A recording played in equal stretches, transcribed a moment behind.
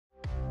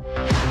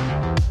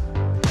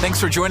Thanks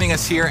for joining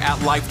us here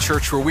at Life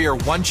Church, where we are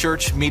one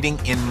church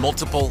meeting in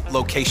multiple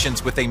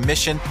locations with a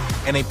mission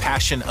and a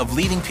passion of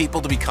leading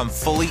people to become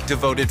fully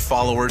devoted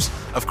followers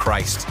of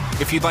Christ.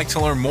 If you'd like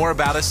to learn more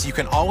about us, you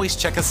can always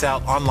check us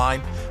out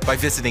online by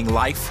visiting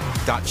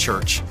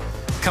life.church.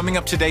 Coming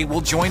up today,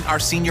 we'll join our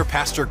senior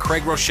pastor,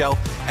 Craig Rochelle,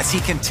 as he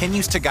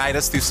continues to guide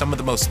us through some of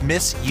the most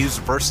misused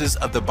verses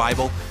of the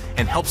Bible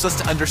and helps us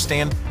to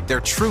understand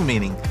their true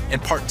meaning in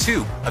part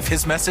 2 of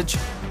his message,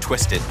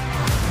 Twisted.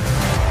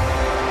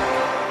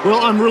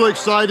 Well, I'm really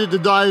excited to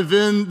dive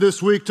in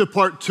this week to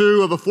part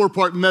 2 of a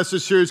 4-part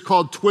message series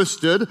called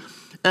Twisted.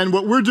 And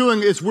what we're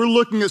doing is we're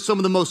looking at some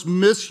of the most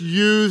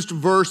misused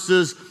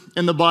verses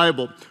in the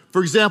Bible.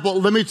 For example,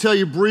 let me tell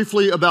you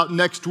briefly about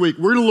next week.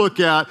 We're going to look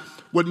at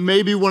what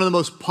may be one of the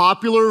most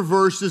popular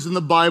verses in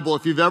the Bible.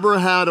 If you've ever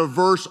had a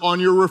verse on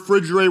your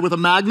refrigerator with a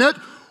magnet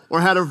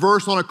or had a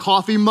verse on a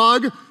coffee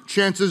mug,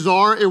 chances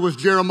are it was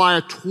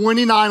Jeremiah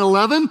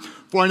 29:11.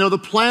 For I know the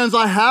plans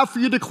I have for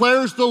you,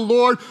 declares the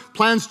Lord,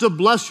 plans to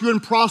bless you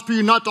and prosper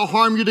you, not to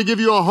harm you, to give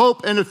you a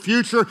hope and a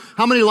future.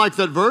 How many like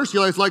that verse?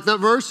 You guys like that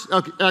verse?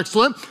 Okay,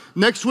 excellent.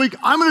 Next week,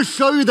 I'm going to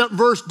show you that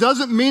verse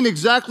doesn't mean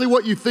exactly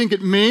what you think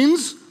it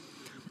means.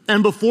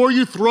 And before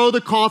you throw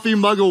the coffee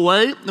mug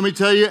away, let me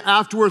tell you,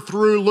 after we're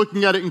through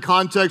looking at it in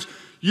context,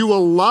 you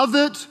will love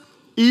it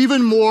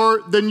even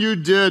more than you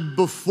did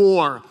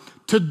before.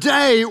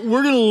 Today,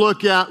 we're going to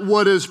look at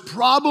what is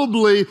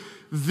probably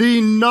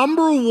the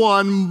number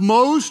one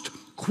most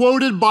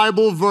quoted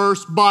Bible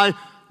verse by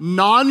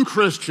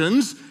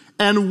non-Christians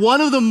and one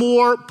of the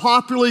more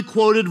popularly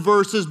quoted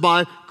verses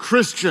by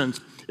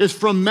Christians. It's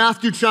from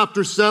Matthew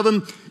chapter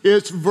 7.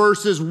 It's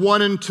verses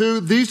 1 and 2.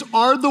 These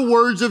are the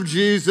words of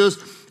Jesus,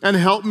 and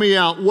help me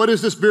out. What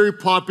is this very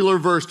popular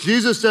verse?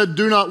 Jesus said,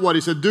 do not what?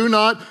 He said, do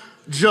not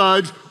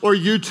judge or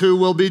you too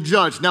will be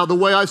judged. Now, the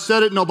way I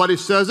said it, nobody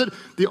says it.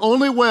 The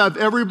only way I've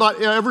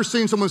ever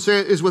seen someone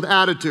say it is with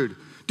attitude.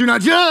 Do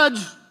not judge,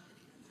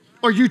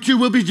 or you too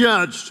will be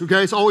judged,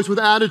 okay? It's always with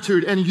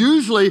attitude, and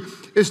usually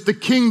it's the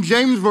King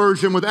James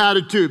Version with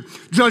attitude.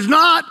 Judge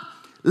not,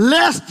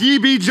 lest ye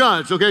be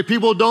judged, okay?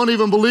 People don't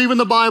even believe in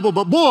the Bible,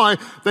 but boy,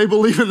 they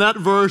believe in that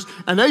verse,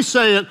 and they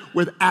say it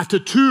with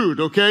attitude,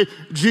 okay?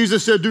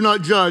 Jesus said, do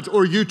not judge,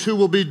 or you too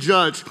will be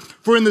judged.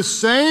 For in the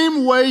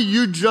same way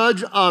you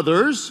judge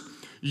others,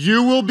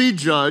 you will be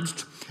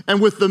judged,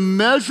 and with the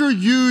measure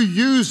you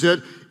use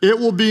it, it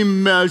will be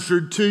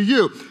measured to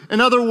you. In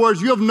other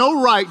words, you have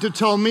no right to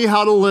tell me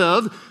how to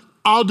live.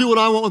 I'll do what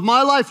I want with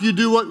my life. You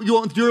do what you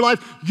want with your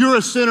life. You're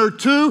a sinner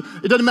too.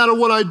 It doesn't matter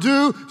what I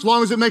do, as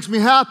long as it makes me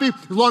happy,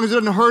 as long as it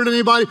doesn't hurt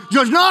anybody.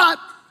 Judge not,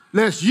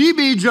 lest ye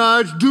be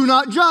judged. Do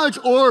not judge,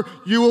 or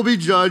you will be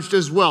judged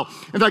as well.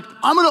 In fact,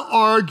 I'm going to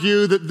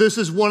argue that this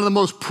is one of the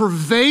most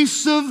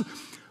pervasive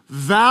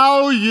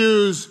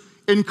values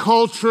in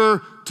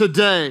culture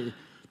today.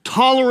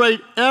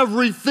 Tolerate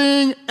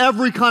everything,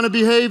 every kind of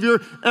behavior,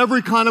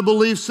 every kind of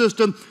belief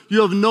system.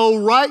 You have no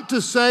right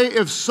to say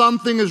if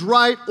something is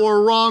right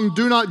or wrong.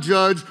 Do not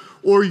judge,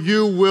 or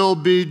you will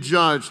be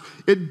judged.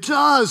 It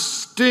does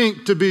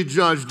stink to be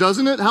judged,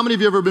 doesn't it? How many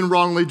of you have ever been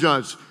wrongly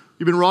judged?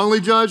 You've been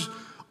wrongly judged?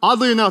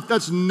 Oddly enough,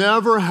 that's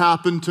never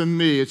happened to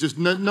me. It's just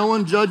no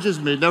one judges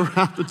me. It never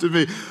happened to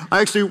me.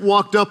 I actually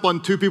walked up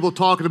on 2 people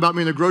talking about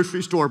me in the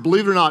grocery store.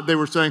 Believe it or not, they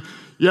were saying,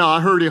 yeah,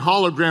 I heard he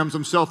holograms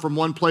himself from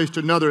one place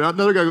to another.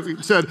 Another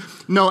guy said,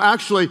 no,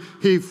 actually,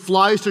 he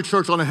flies to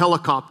church on a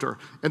helicopter.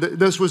 And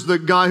this was the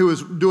guy who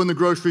was doing the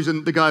groceries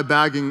and the guy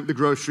bagging the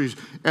groceries.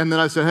 And then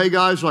I said, hey,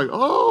 guys, like,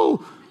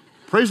 oh,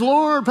 praise the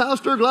Lord,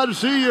 Pastor, glad to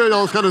see you, and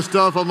all this kind of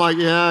stuff. I'm like,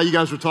 yeah, you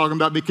guys were talking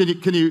about me.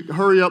 Can you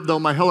hurry up, though?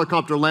 My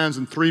helicopter lands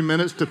in 3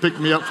 minutes to pick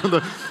me up from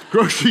the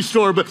grocery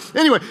store. But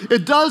anyway,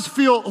 it does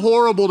feel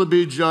horrible to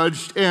be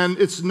judged, and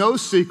it's no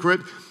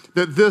secret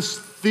that this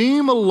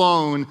theme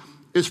alone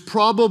is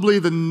probably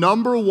the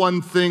number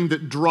one thing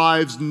that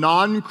drives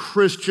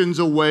non-Christians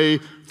away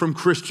from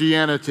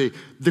Christianity.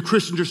 The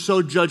Christians are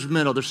so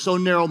judgmental. They're so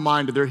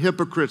narrow-minded. They're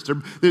hypocrites. They're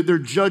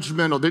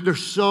judgmental. They're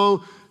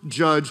so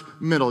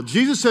judgmental.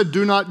 Jesus said,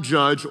 do not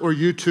judge, or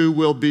you too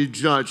will be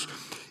judged.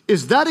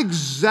 Is that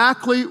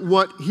exactly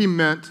what he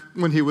meant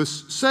when he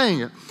was saying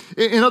it?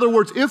 In other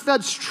words, if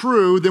that's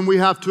true, then we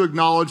have to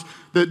acknowledge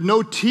that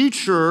no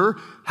teacher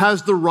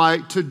has the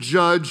right to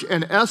judge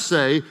an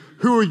essay.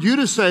 Who are you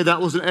to say that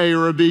was an A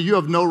or a B? You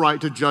have no right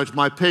to judge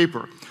my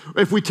paper.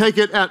 If we take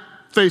it at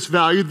face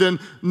value, then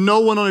no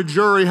one on a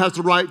jury has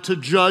the right to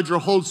judge or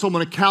hold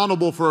someone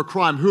accountable for a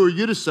crime. Who are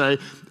you to say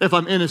if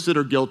I'm innocent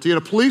or guilty? And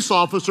a police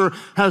officer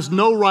has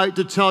no right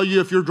to tell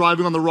you if you're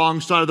driving on the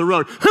wrong side of the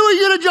road. Who are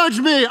you to judge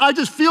me? I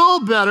just feel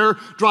better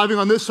driving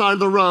on this side of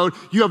the road.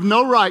 You have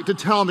no right to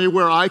tell me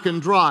where I can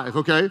drive,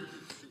 okay?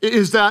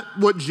 Is that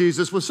what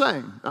Jesus was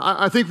saying?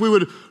 I think we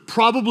would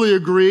probably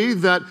agree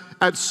that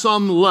at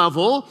some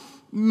level,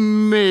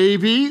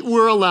 maybe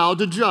we're allowed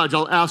to judge.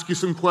 I'll ask you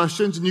some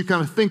questions and you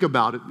kind of think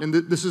about it. And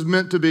this is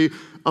meant to be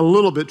a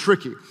little bit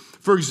tricky.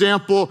 For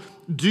example,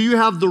 do you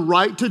have the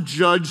right to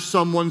judge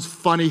someone's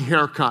funny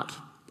haircut?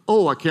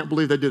 Oh, I can't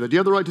believe they did that. Do you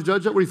have the right to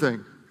judge that? What do you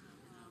think?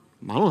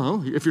 I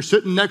don't know. If you're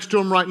sitting next to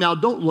them right now,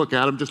 don't look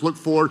at them. Just look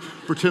forward.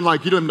 Pretend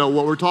like you don't know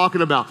what we're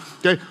talking about.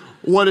 Okay?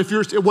 What if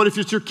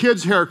it's your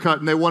kid's haircut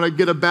and they want to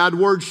get a bad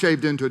word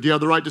shaved into it? Do you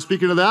have the right to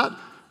speak into that?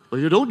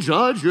 Well, you don't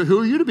judge. Who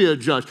are you to be a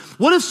judge?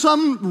 What if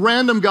some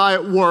random guy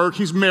at work,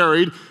 he's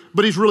married,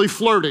 but he's really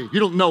flirty? You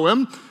don't know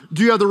him.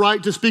 Do you have the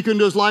right to speak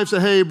into his life? Say,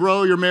 hey,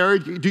 bro, you're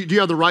married. Do you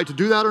have the right to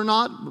do that or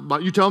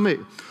not? You tell me.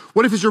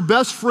 What if he's your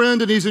best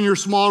friend and he's in your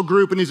small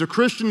group and he's a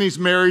Christian and he's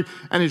married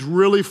and he's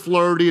really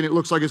flirty and it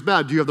looks like it's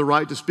bad? Do you have the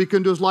right to speak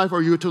into his life, or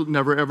are you to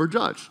never ever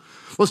judge?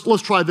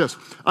 Let's try this.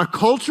 A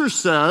culture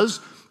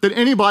says that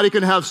anybody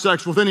can have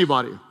sex with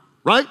anybody,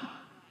 right?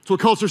 That's what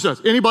culture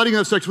says. Anybody can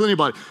have sex with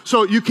anybody.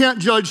 So you can't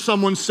judge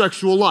someone's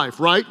sexual life,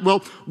 right? Well,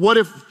 what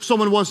if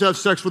someone wants to have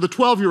sex with a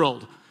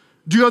 12-year-old?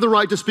 Do you have the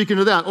right to speak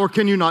into that, or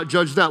can you not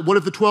judge that? What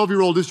if the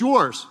 12-year-old is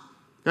yours?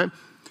 Okay?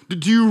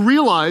 Do you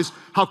realize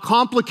how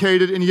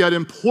complicated and yet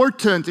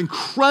important,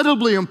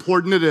 incredibly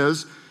important it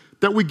is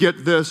that we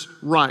get this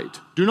right?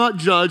 Do not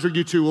judge, or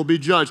you too will be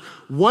judged.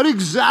 What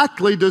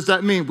exactly does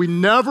that mean? We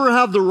never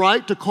have the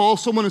right to call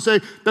someone and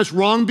say, that's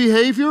wrong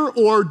behavior,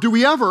 or do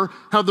we ever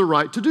have the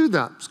right to do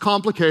that? It's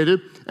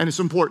complicated and it's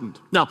important.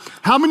 Now,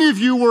 how many of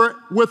you were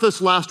with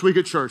us last week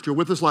at church? You were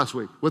with us last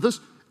week? With us?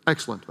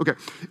 Excellent. Okay.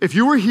 If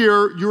you were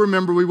here, you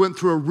remember we went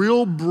through a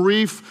real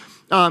brief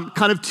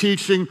kind of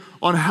teaching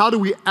on how do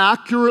we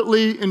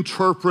accurately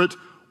interpret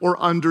or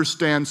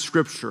understand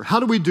Scripture.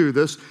 How do we do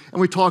this? And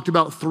we talked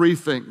about three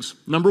things.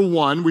 Number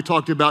one, we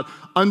talked about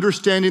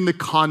understanding the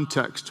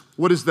context.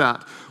 What is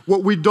that?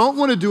 What we don't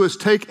want to do is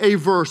take a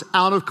verse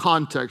out of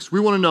context.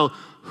 We want to know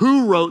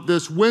who wrote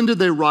this, when did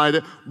they write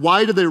it,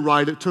 why did they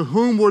write it, to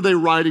whom were they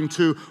writing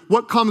to,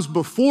 what comes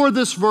before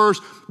this verse,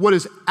 what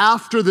is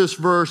after this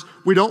verse.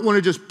 We don't want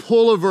to just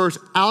pull a verse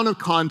out of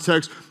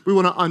context. We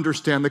want to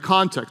understand the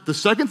context. The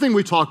second thing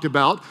we talked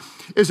about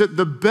is that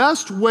the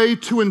best way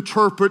to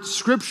interpret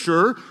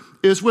Scripture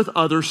is with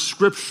other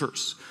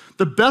scriptures.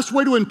 The best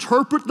way to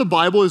interpret the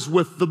Bible is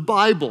with the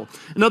Bible.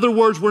 In other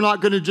words, we're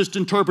not going to just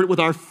interpret with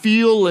our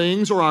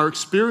feelings or our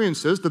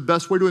experiences. The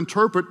best way to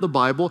interpret the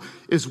Bible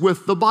is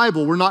with the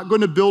Bible. We're not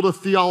going to build a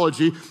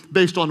theology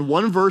based on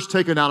one verse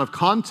taken out of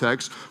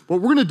context. What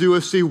we're going to do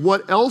is see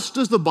what else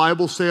does the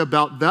Bible say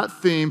about that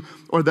theme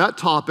or that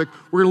topic.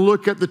 We're going to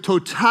look at the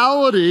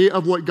totality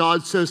of what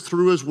God says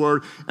through His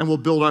Word, and we'll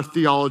build our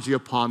theology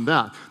upon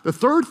that. The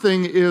third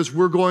thing is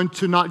we're going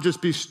to not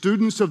just be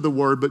students of the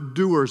Word, but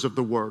doers of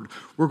the Word.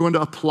 We're going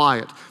to apply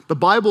it. The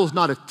Bible is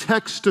not a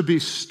text to be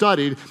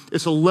studied,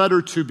 it's a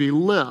letter to be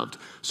lived.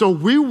 So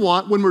we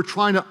want, when we're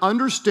trying to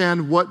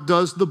understand what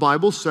does the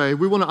Bible say,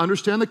 we want to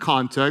understand the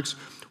context,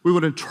 we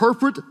want to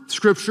interpret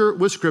Scripture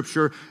with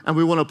Scripture, and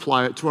we want to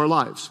apply it to our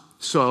lives.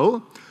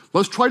 So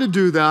let's try to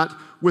do that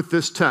with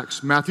this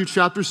text, Matthew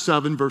chapter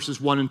 7,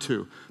 verses 1 and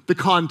 2. The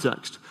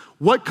context.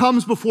 What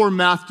comes before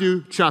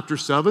Matthew chapter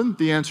 7?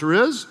 The answer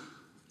is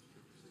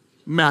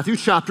Matthew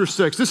chapter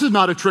 6. This is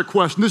not a trick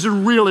question. This is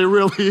really,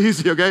 really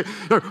easy, okay?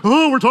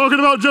 Oh, we're talking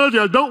about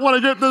judging. I don't want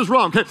to get this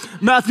wrong. Okay,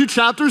 Matthew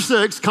chapter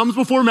 6 comes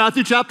before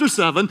Matthew chapter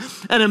 7.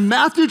 And in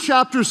Matthew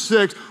chapter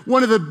 6,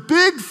 one of the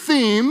big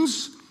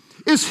themes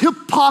is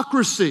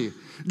hypocrisy.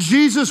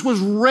 Jesus was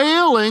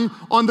railing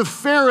on the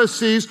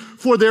Pharisees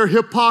for their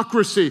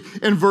hypocrisy.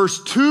 In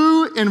verse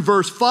 2, in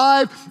verse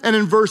 5, and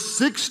in verse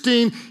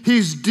 16,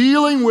 he's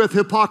dealing with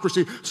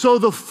hypocrisy. So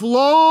the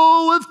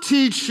flow of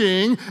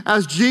teaching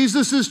as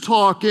Jesus is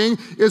talking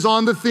is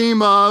on the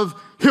theme of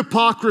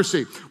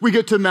hypocrisy. We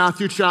get to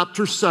Matthew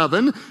chapter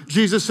 7.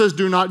 Jesus says,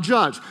 do not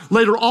judge.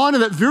 Later on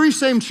in that very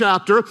same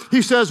chapter,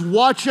 he says,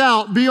 watch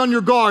out, be on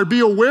your guard, be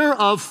aware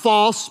of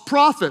false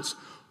prophets.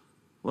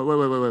 Wait.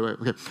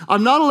 Okay.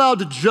 I'm not allowed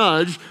to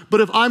judge,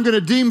 but if I'm going to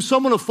deem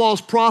someone a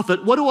false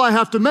prophet, what do I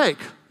have to make?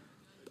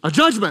 A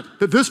judgment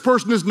that this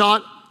person is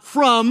not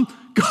from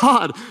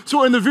God.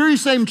 So in the very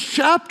same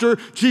chapter,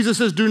 Jesus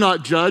says, do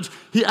not judge.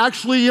 He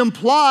actually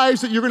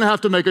implies that you're going to have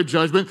to make a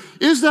judgment.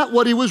 Is that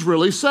what he was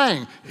really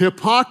saying?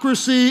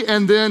 Hypocrisy,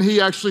 and then he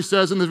actually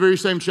says in the very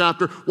same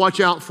chapter, watch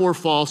out for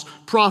false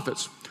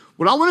prophets.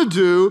 What I want to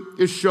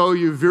do is show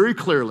you very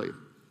clearly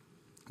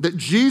that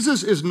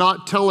Jesus is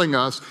not telling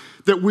us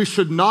that we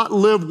should not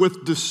live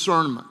with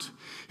discernment.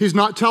 He's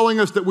not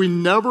telling us that we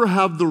never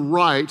have the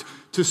right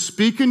to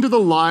speak into the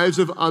lives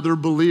of other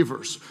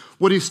believers.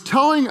 What he's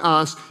telling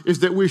us is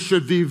that we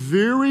should be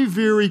very,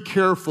 very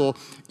careful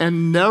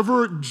and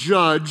never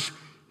judge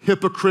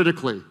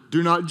hypocritically.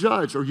 Do not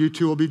judge, or you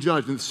too will be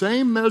judged. In the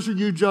same measure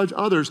you judge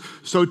others,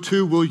 so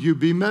too will you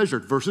be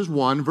measured. Verses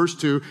 1, verse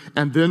 2,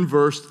 and then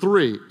verse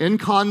 3. In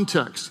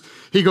context,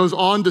 he goes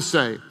on to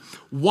say,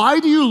 why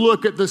do you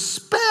look at the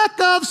speck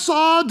of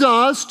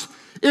sawdust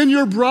in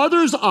your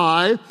brother's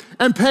eye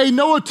and pay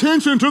no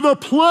attention to the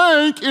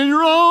plank in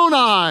your own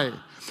eye?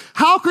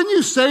 How can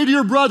you say to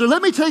your brother,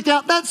 let me take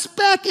out that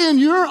speck in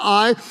your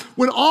eye,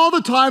 when all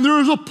the time there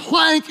is a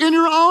plank in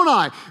your own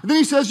eye? And then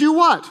he says, you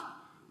what?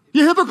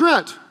 You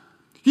hypocrite.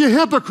 You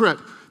hypocrite.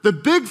 The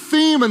big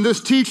theme in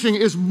this teaching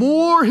is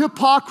more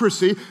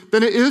hypocrisy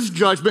than it is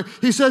judgment.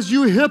 He says,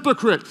 you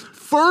hypocrite.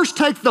 First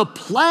take the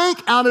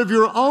plank out of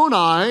your own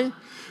eye,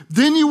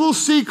 then you will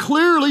see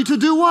clearly to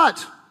do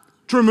what?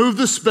 To remove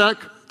the speck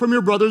from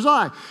your brother's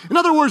eye. In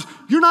other words,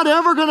 you're not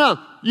ever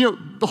gonna,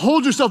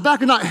 hold yourself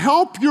back and not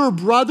help your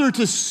brother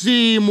to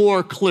see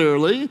more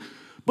clearly,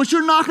 but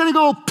you're not gonna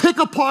go pick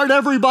apart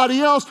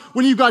everybody else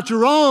when you've got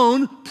your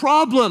own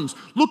problems.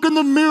 Look in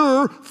the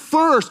mirror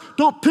first.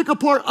 Don't pick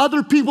apart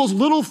other people's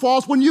little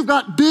faults when you've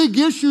got big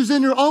issues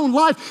in your own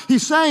life.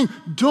 He's saying,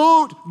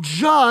 don't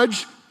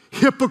judge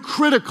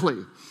hypocritically.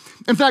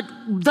 In fact,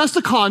 that's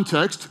the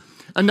context.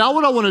 And now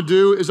what I wanna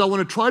do is I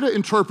wanna try to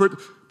interpret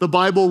the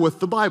Bible with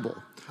the Bible.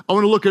 I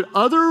wanna look at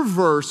other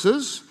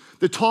verses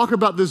that talk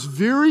about this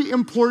very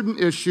important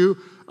issue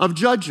of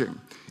judging.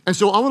 And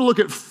so I wanna look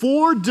at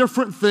 4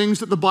 different things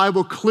that the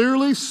Bible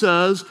clearly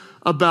says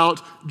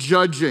about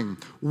judging.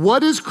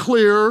 What is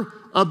clear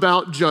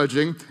about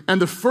judging?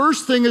 And the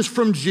first thing is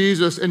from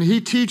Jesus, and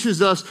he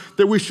teaches us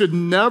that we should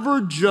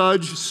never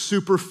judge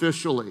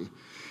superficially.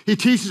 He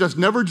teaches us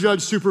never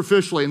judge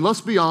superficially. And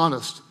let's be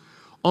honest,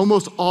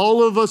 almost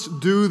all of us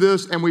do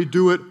this, and we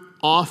do it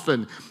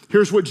often.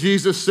 Here's what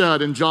Jesus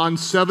said in John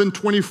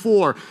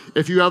 7:24.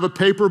 If you have a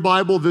paper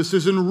Bible, this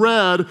is in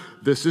red.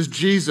 This is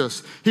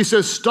Jesus. He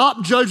says,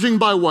 stop judging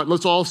by what?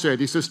 Let's all say it.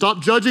 He says,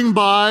 stop judging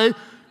by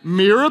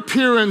mere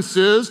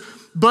appearances,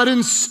 but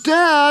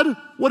instead,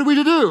 what are we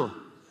to do?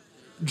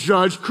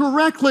 Judge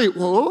correctly.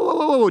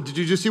 Whoa. Did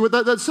you just see what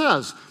that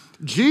says?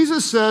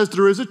 Jesus says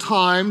there is a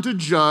time to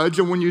judge,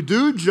 and when you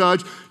do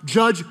judge,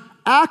 judge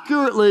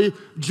accurately,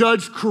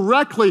 judge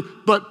correctly,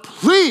 but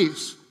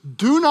please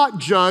do not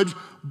judge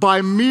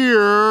by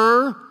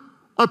mere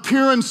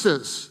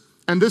appearances.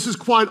 And this is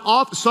quite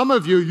often, some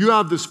of you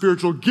have the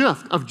spiritual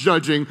gift of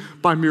judging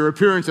by mere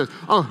appearances.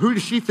 Oh, who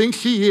does she think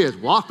she is,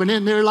 walking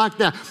in there like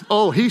that?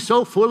 Oh, he's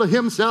so full of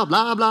himself,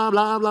 blah, blah,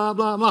 blah, blah,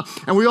 blah, blah.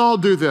 And we all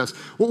do this.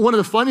 Well, one of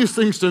the funniest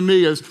things to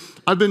me is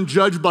I've been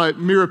judged by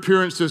mere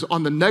appearances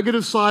on the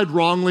negative side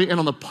wrongly and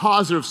on the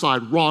positive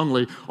side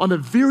wrongly on the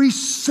very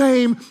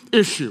same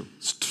issue.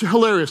 It's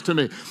hilarious to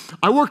me.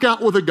 I work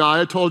out with a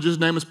guy, I told you his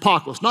name is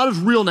Paco. It's not his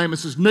real name,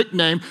 it's his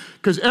nickname,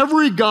 because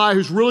every guy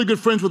who's really good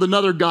friends with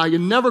another guy, you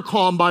never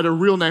call him by their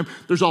real name.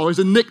 There's always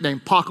a nickname,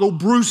 Paco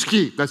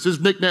Brewski. That's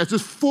his nickname, it's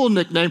his full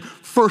nickname,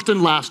 first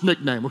and last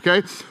nickname,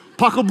 okay?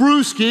 Paco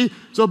Brewski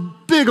is a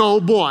big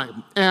old boy,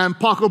 and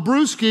Paco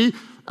Brewski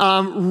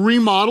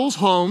remodels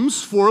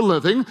homes for a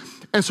living.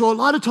 And so a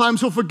lot of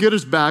times he'll forget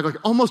his bag, like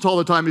almost all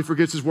the time he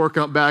forgets his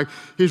workout bag.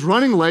 He's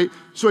running late,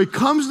 so he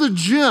comes to the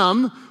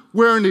gym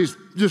wearing these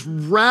just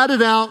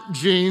ratted out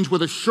jeans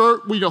with a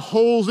shirt with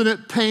holes in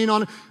it, paint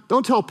on it.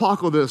 Don't tell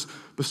Paco this,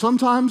 but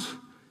sometimes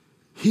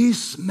he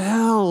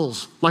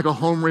smells like a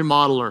home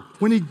remodeler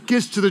when he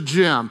gets to the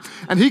gym.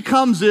 And he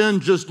comes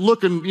in just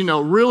looking,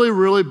 really,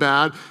 really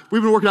bad.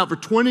 We've been working out for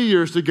 20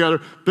 years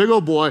together, big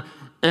old boy,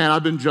 and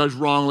I've been judged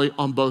wrongly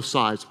on both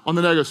sides. On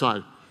the negative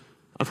side,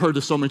 I've heard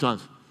this so many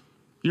times.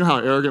 You know how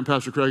arrogant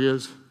Pastor Craig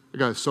is? The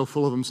guy is so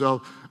full of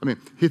himself. I mean,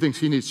 he thinks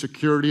he needs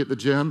security at the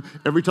gym.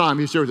 Every time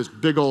he's here with this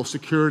big old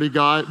security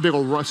guy, big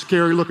old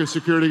scary looking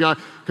security guy,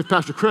 because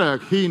Pastor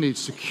Craig, he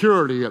needs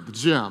security at the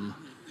gym.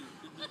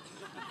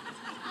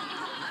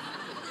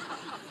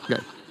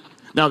 Okay.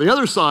 Now the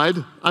other side,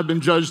 I've been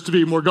judged to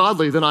be more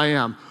godly than I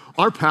am.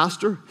 Our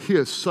pastor, he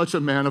is such a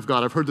man of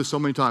God. I've heard this so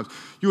many times.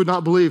 You would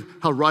not believe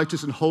how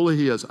righteous and holy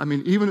he is. I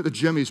mean, even at the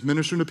gym, he's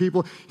ministering to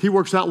people. He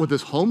works out with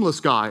this homeless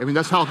guy. I mean,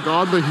 that's how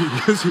godly he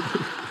is.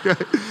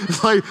 Okay?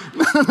 It's like,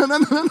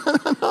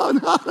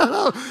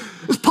 no.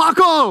 It's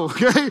Paco,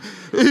 okay?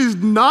 He's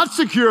not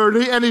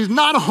security and he's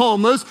not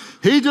homeless.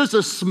 He's just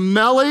a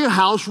smelly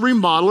house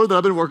remodeler that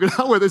I've been working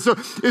out with. And so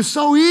it's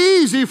so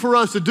easy for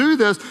us to do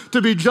this,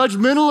 to be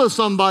judgmental of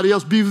somebody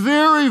else. Be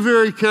very,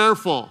 very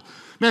careful.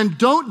 Man,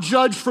 don't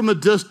judge from a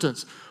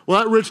distance.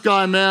 Well, that rich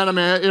guy, man, I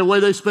mean, the way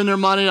they spend their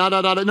money, No.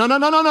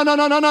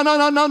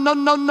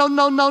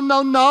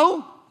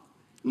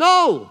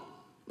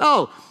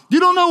 You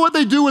don't know what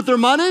they do with their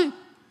money.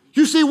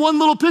 You see one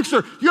little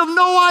picture. You have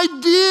no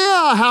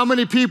idea how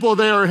many people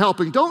they are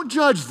helping. Don't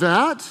judge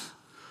that.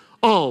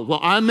 Oh, well,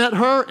 I met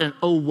her, and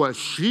oh, was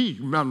she?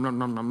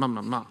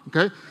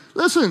 Okay?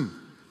 Listen,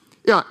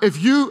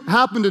 if you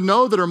happen to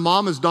know that her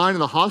mom is dying in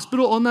the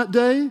hospital on that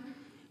day,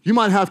 you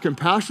might have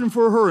compassion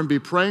for her and be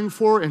praying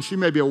for her, and she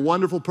may be a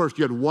wonderful person.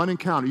 You had one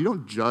encounter. You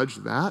don't judge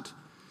that.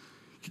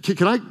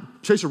 Can I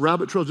chase a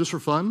rabbit trail just for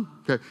fun?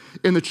 Okay.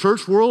 In the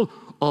church world,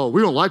 oh,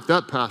 we don't like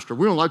that pastor.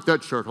 We don't like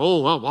that church.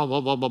 Oh, blah,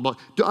 blah, blah, blah, blah.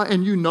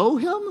 And you know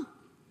him?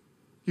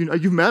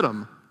 You've met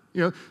him.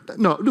 No,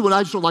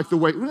 I just don't like the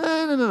way.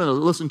 No,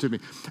 listen to me.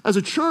 As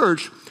a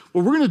church,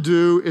 what we're going to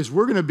do is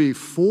we're going to be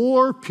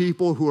for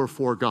people who are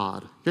for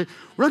God. Okay?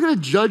 We're not going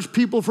to judge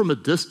people from a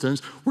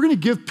distance. We're going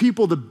to give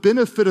people the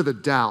benefit of the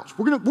doubt.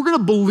 We're going to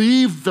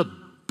believe the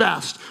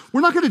best.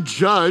 We're not going to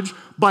judge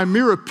by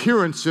mere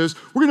appearances.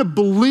 We're going to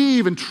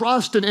believe and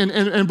trust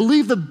and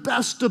believe the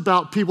best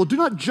about people. Do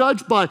not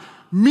judge by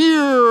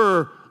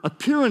mere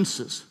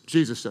appearances,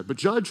 Jesus said, but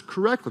judge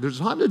correctly.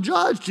 There's a time to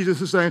judge, Jesus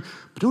is saying,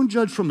 but don't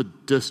judge from a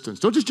distance.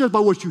 Don't just judge by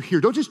what you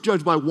hear. Don't just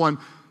judge by one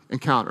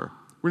encounter.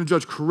 We're going to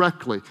judge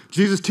correctly.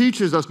 Jesus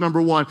teaches us,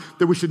 number one,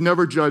 that we should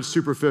never judge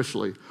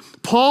superficially.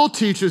 Paul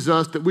teaches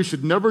us that we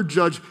should never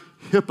judge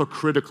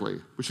hypocritically.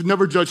 We should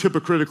never judge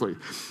hypocritically.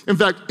 In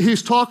fact,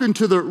 he's talking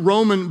to the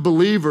Roman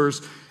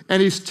believers,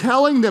 and he's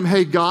telling them,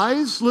 hey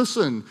guys,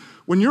 listen,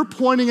 when you're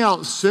pointing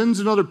out sins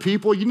in other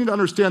people, you need to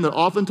understand that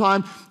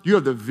oftentimes you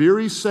have the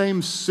very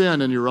same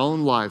sin in your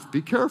own life.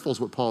 Be careful is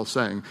what Paul's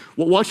saying.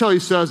 Well, watch how he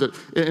says it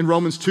in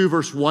Romans 2,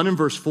 verse 1 and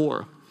verse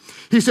 4.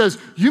 He says,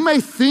 you may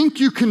think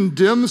you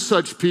condemn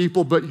such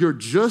people, but you're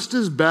just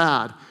as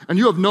bad, and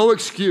you have no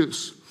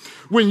excuse.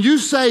 When you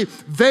say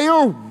they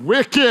are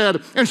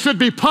wicked and should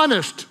be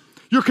punished,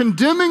 you're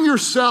condemning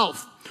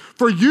yourself.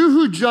 For you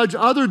who judge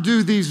others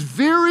do these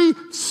very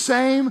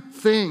same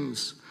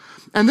things.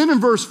 And then in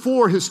verse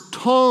 4, his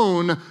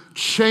tone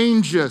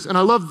changes. And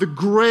I love the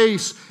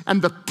grace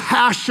and the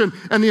passion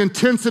and the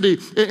intensity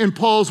in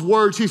Paul's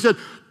words. He said,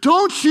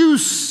 don't you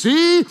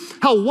see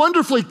how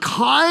wonderfully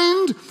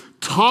kind,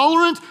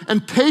 tolerant,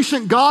 and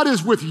patient God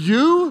is with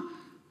you?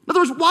 In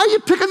other words, why are you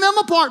picking them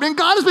apart? Man,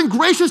 God has been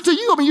gracious to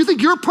you. I mean, you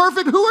think you're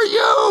perfect? Who are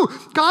you?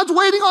 God's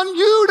waiting on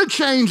you to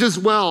change as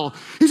well.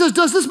 He says,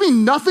 does this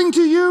mean nothing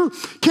to you?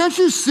 Can't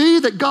you see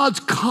that God's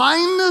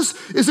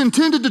kindness is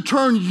intended to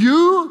turn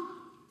you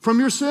from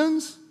your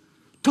sins?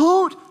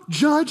 Don't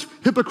judge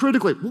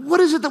hypocritically. What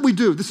is it that we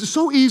do? This is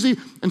so easy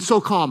and so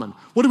common.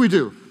 What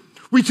do?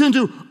 We tend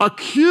to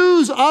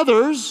accuse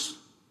others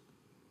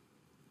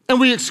and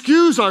we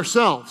excuse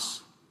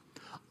ourselves.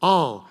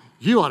 Oh,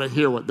 you ought to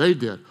hear what they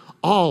did.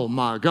 Oh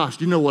my gosh,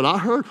 do you know what I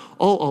heard?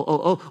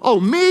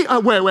 Me?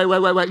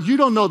 Wait. You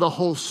don't know the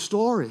whole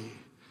story.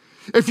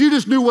 If you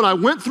just knew what I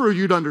went through,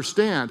 you'd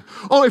understand.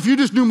 Oh, if you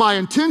just knew my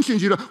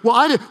intentions,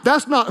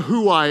 that's not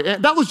who I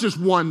am. That was just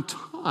one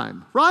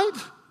time, right?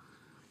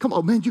 Come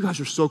on, man, you guys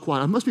are so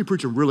quiet. I must be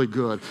preaching really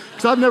good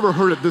because I've never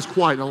heard it this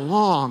quiet in a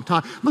long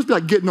time. It must be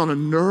like getting on a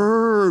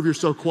nerve, you're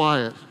so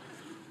quiet,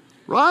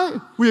 right?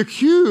 We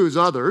accuse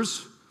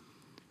others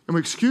and we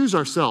excuse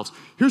ourselves.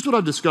 Here's what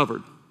I've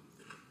discovered.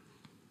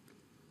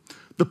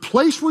 The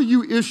place where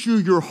you issue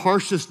your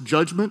harshest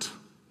judgment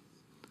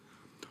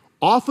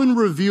often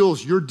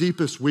reveals your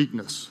deepest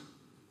weakness.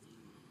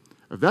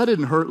 If that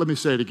didn't hurt, let me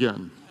say it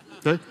again,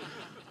 okay?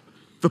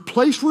 The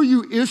place where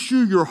you issue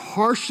your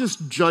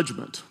harshest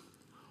judgment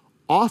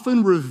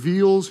often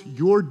reveals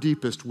your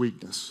deepest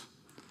weakness.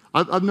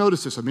 I've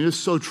noticed this. I mean, it's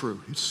so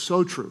true. It's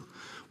so true.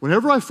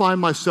 Whenever I find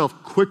myself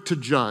quick to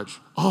judge,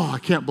 I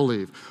can't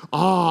believe.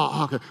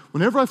 Okay.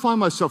 Whenever I find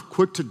myself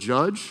quick to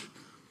judge,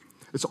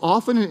 it's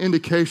often an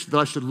indication that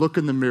I should look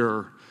in the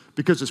mirror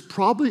because it's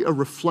probably a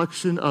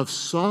reflection of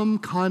some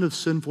kind of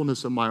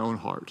sinfulness in my own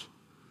heart.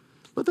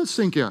 Let that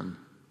sink in.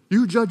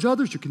 You judge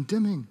others, you're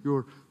condemning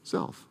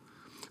yourself.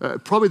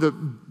 Probably the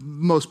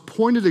most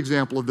pointed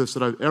example of this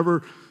that I've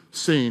ever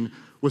seen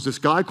was this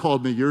guy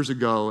called me years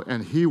ago,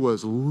 and he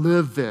was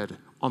livid,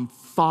 on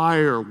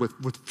fire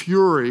with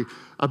fury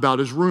about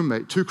his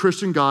roommate. Two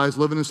Christian guys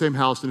living in the same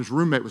house, and his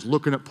roommate was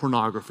looking at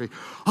pornography.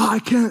 I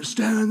can't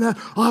stand that.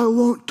 I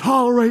won't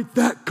tolerate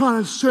that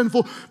kind of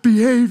sinful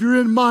behavior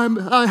in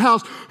my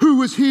house.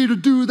 Who is he to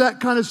do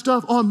that kind of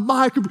stuff on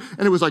my computer?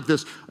 And it was like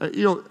this,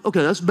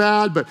 okay, that's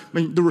bad, but I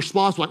mean, the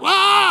response was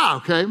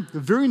like, okay. The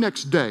very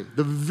next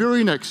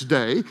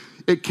day,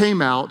 it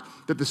came out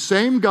that the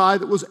same guy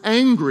that was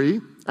angry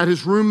at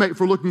his roommate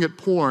for looking at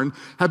porn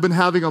had been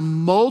having a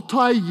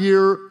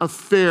multi-year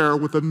affair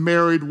with a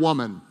married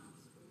woman.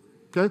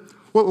 Okay?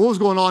 What was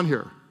going on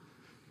here?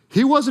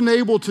 He wasn't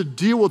able to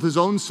deal with his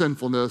own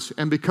sinfulness,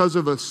 and because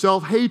of a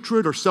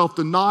self-hatred or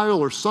self-denial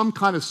or some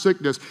kind of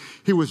sickness,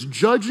 he was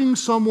judging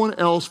someone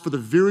else for the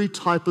very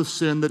type of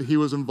sin that he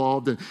was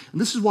involved in.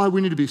 And this is why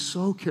we need to be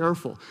so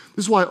careful.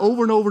 This is why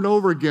over and over and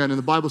over again in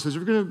the Bible says,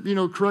 if you're going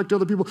to correct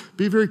other people,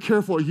 be very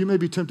careful, or you may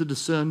be tempted to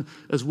sin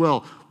as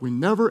well. We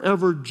never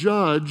ever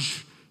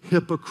judge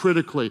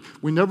hypocritically.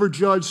 We never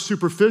judge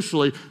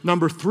superficially.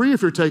 Number 3,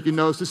 if you're taking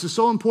notes, this is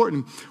so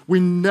important.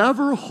 We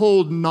never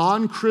hold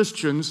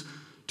non-Christians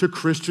to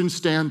Christian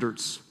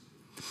standards.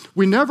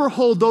 We never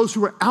hold those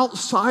who are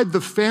outside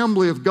the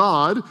family of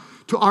God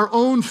to our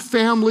own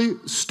family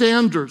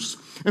standards.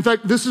 In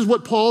fact, this is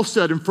what Paul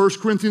said in 1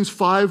 Corinthians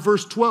 5,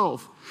 verse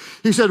 12.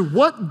 He said,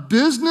 what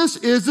business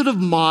is it of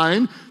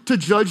mine to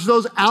judge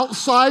those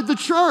outside the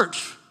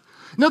church?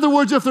 In other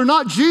words, if they're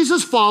not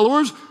Jesus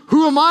followers,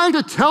 who am I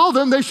to tell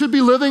them they should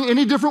be living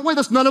any different way?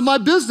 That's none of my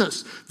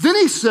business. Then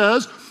he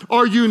says,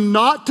 are you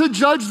not to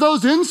judge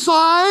those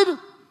inside?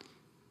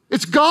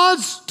 It's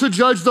God's to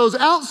judge those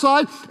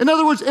outside. In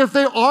other words, if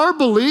they are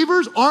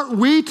believers, aren't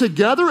we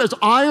together as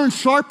iron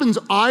sharpens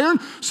iron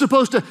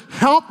supposed to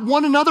help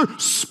one another,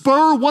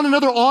 spur one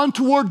another on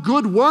toward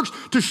good works,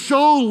 to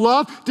show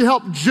love, to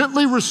help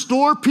gently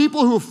restore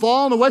people who have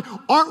fallen away?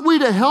 Aren't we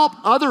to help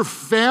other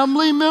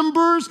family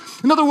members?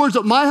 In other words,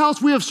 at my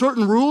house, we have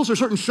certain rules or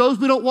certain shows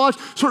we don't watch,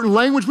 certain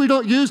language we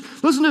don't use.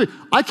 Listen to me,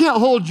 I can't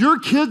hold your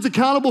kids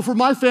accountable for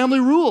my family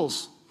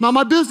rules. Not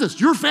my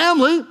business, your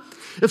family.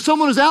 If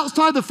someone is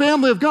outside the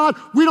family of God,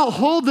 we don't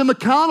hold them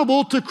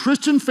accountable to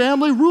Christian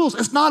family rules.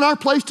 It's not our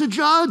place to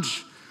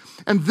judge.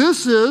 And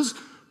this is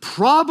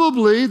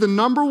Probably the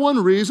number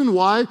one reason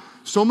why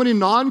so many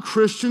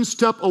non-Christians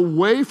step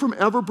away from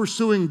ever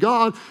pursuing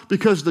God,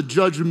 because the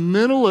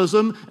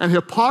judgmentalism and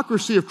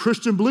hypocrisy of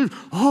Christian belief.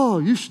 Oh,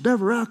 you should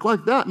never act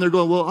like that. And they're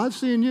going, well, I've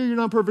seen you, you're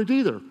not perfect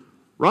either,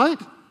 right?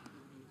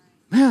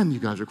 Man, you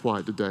guys are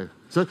quiet today.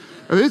 So,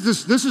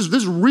 this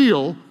is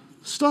real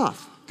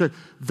stuff. Okay,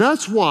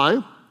 that's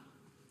why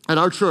at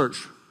our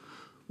church,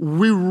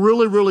 we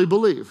really, really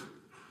believe.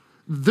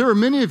 There are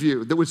many of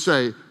you that would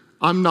say,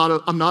 I'm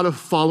not a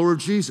follower of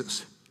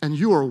Jesus, and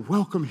you are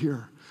welcome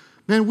here.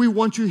 Man, we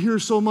want you here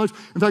so much.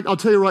 In fact, I'll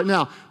tell you right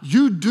now,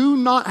 you do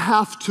not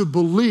have to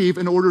believe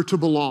in order to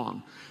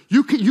belong.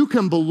 You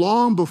can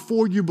belong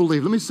before you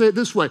believe. Let me say it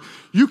this way.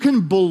 You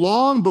can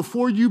belong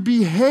before you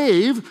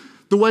behave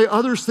the way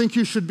others think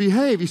you should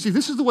behave. You see,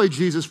 this is the way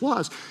Jesus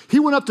was. He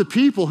went up to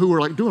people who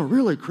were like doing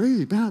really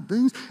crazy bad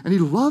things, and he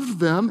loved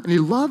them,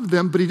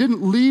 but he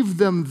didn't leave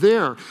them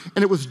there.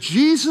 And it was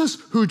Jesus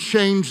who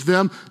changed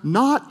them,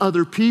 not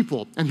other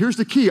people. And here's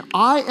the key.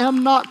 I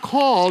am not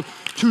called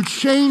to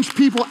change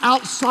people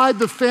outside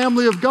the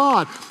family of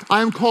God.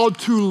 I am called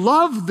to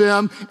love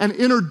them and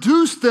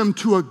introduce them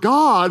to a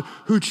God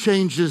who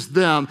changes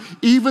them,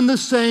 even the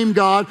same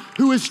God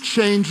who is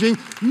changing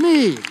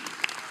me.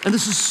 And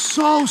this is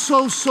so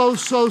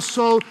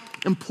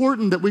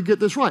important that we get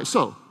this right.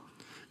 So,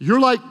 you're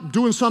like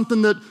doing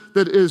something that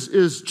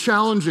is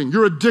challenging.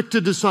 You're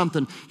addicted to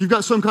something. You've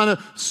got some kind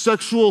of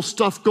sexual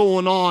stuff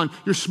going on.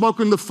 You're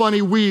smoking the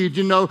funny weed,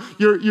 you know.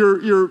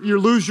 You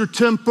lose your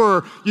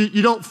temper.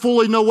 You don't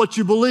fully know what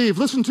you believe.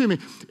 Listen to me.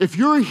 If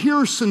you're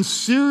here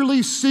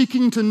sincerely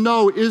seeking to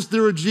know, is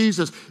there a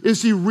Jesus?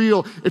 Is he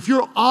real? If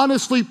you're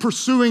honestly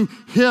pursuing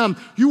him,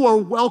 you are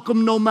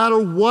welcome no matter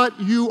what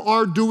you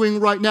are doing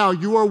right now.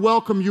 You are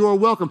welcome. You are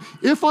welcome.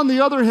 If, on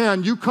the other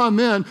hand, you come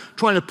in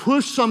trying to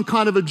push some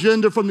kind of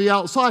agenda from the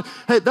outside,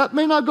 hey, that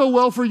may not go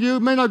well for you,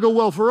 may not go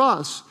well for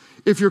us.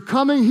 If you're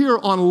coming here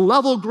on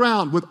level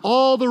ground with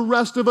all the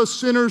rest of us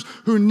sinners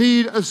who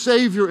need a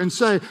Savior and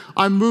say,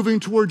 I'm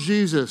moving toward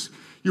Jesus,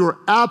 you are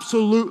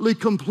absolutely,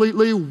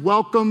 completely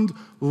welcomed,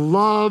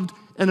 loved,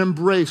 and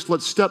embraced.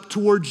 Let's step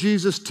toward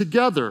Jesus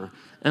together,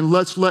 and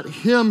let's let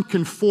him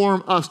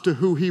conform us to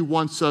who he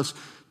wants us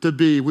to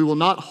be. We will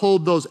not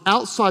hold those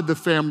outside the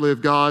family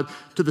of God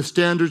to the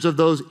standards of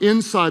those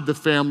inside the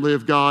family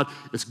of God.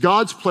 It's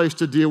God's place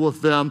to deal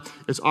with them.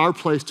 It's our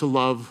place to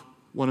love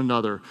one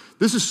another.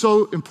 This is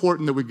so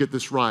important that we get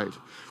this right.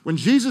 When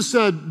Jesus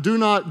said, do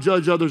not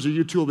judge others or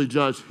you too will be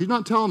judged, he's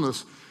not telling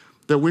us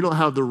that we don't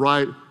have the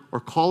right or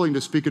calling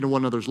to speak into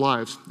one another's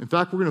lives. In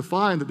fact, we're going to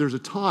find that there's a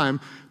time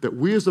that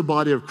we as the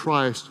body of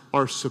Christ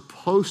are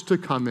supposed to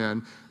come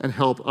in and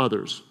help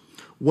others.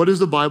 What does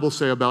the Bible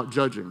say about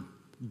judging?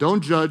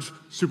 Don't judge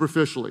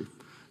superficially.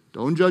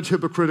 Don't judge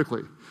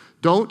hypocritically.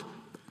 Don't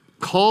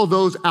call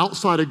those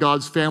outside of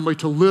God's family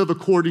to live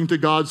according to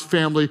God's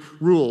family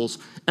rules.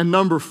 And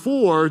number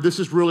 4, this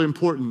is really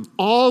important.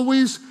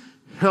 Always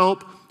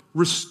help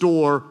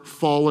restore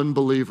fallen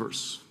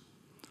believers.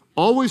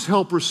 Always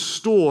help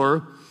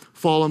restore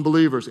fallen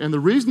believers. And the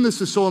reason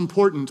this is so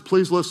important,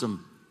 please listen,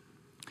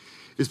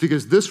 is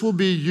because this will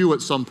be you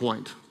at some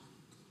point.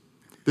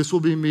 This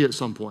will be me at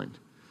some point.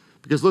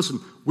 Because listen,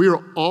 we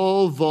are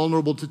all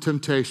vulnerable to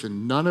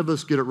temptation. None of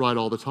us get it right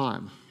all the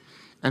time.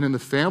 And in the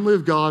family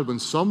of God, when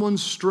someone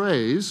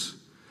strays,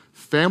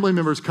 family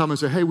members come and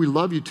say, hey, we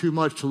love you too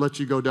much to let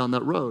you go down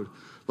that road.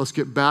 Let's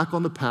get back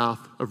on the path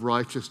of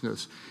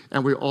righteousness.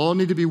 And we all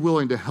need to be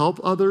willing to help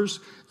others,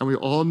 and we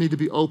all need to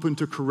be open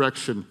to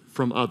correction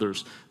from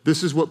others.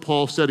 This is what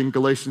Paul said in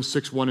Galatians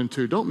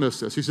 6:1-2. Don't miss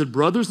this. He said,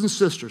 brothers and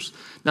sisters.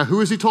 Now,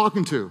 who is he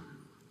talking to?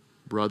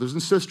 Brothers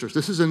and sisters.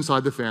 This is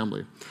inside the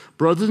family.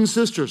 Brothers and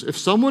sisters, if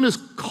someone is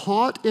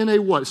caught in a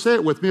what? Say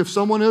it with me. If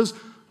someone is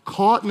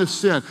caught in a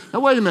sin.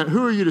 Now, wait a minute.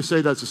 Who are you to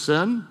say that's a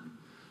sin?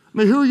 I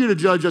mean, who are you to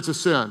judge that's a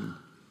sin?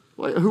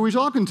 Wait, who are we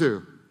talking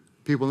to?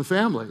 People in the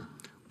family.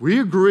 We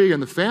agree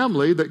in the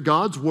family that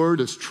God's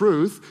word is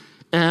truth,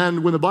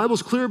 and when the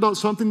Bible's clear about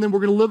something, then we're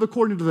going to live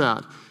according to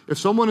that. If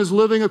someone is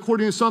living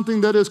according to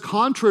something that is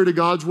contrary to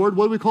God's word,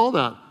 what do we call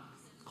that?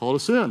 Call it a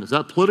sin. Is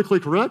that politically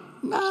correct?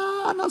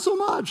 Nah, not so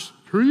much.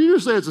 Who are you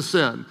to say it's a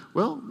sin?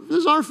 Well,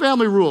 these are our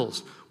family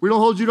rules. We don't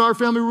hold you to our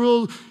family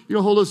rules. You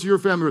don't hold us to your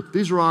family rules.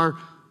 These are our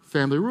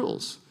family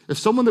rules. If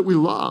someone that we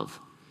love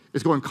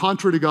is going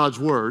contrary to God's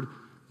word,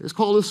 it's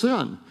called a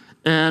sin.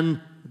 And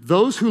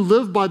those who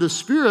live by the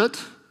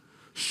Spirit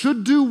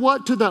should do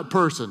what to that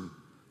person?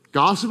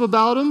 Gossip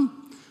about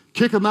him?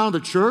 Kick him out of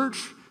the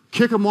church?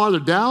 Kick him while they're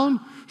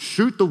down?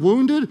 Shoot the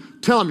wounded?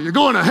 Tell them, you're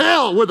going to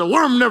hell where the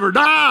worm never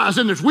dies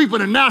and there's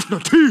weeping and gnashing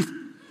of teeth.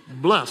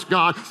 Bless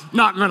God.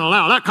 Not going to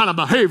allow that kind of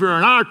behavior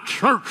in our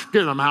church.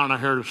 Get them out of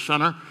here to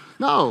center.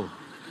 No.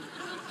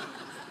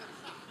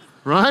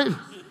 Right?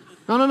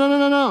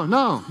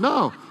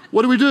 No.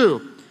 What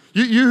do?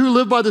 You who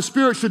live by the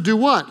Spirit should do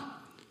what?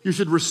 You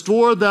should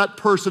restore that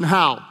person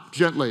how?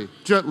 Gently.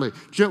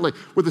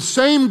 With the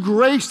same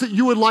grace that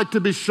you would like to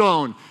be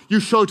shown, you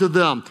show to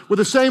them. With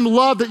the same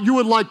love that you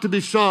would like to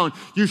be shown,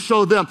 you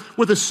show them.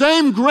 With the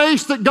same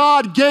grace that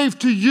God gave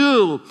to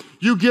you,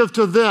 You give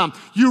to them.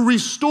 You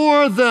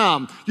restore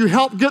them. You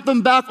help get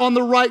them back on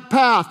the right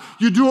path.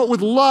 You do it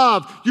with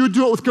love. You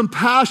do it with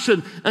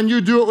compassion. And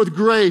you do it with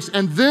grace.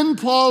 And then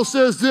Paul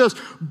says this,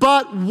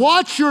 but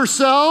watch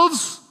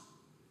yourselves,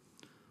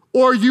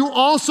 or you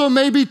also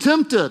may be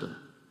tempted.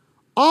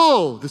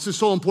 Oh, this is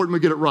so important we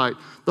get it right.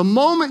 The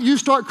moment you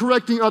start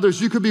correcting others,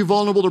 you could be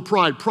vulnerable to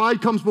pride.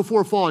 Pride comes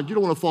before falling. You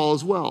don't want to fall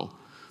as well.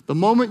 The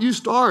moment you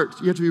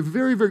start, you have to be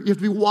you have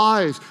to be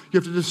wise. You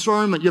have to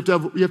discernment. You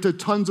have to have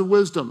tons of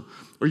wisdom,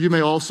 or you may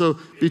also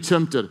be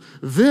tempted.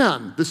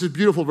 Then, this is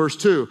beautiful, verse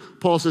 2.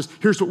 Paul says,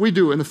 here's what we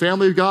do. In the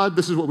family of God,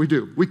 this is what we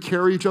do. We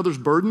carry each other's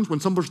burdens. When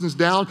some person is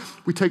down,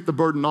 we take the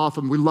burden off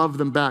them. We love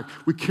them back.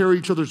 We carry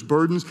each other's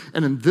burdens,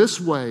 and in this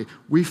way,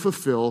 we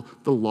fulfill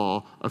the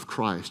law of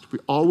Christ. We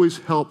always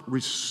help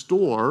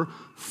restore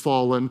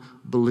fallen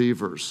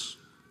believers.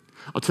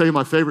 I'll tell you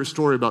my favorite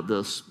story about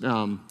this.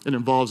 It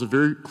involves a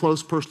very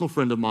close personal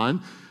friend of mine.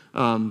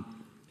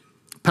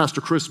 Pastor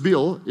Chris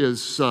Beal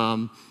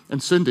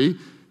and Cindy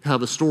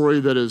have a story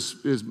that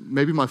is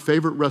maybe my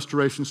favorite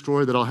restoration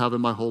story that I'll have in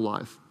my whole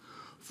life.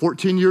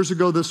 14 years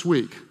ago this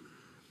week,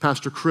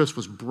 Pastor Chris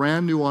was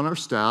brand new on our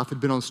staff, had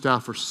been on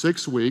staff for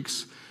 6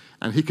 weeks,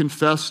 and he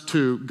confessed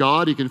to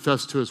God, he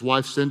confessed to his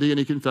wife Cindy, and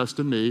he confessed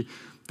to me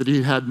that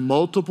he had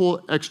multiple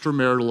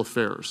extramarital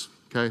affairs,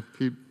 okay?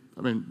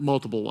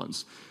 Multiple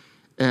ones.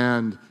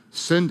 And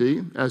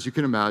Cindy, as you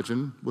can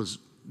imagine, was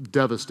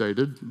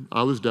devastated.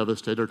 I was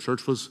devastated. Our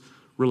church was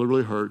really,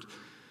 really hurt.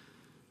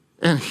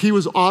 And he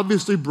was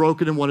obviously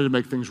broken and wanted to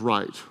make things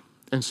right.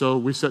 And so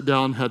we sat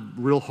down, had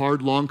real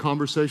hard, long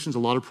conversations, a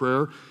lot of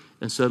prayer,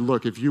 and said,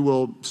 look, if you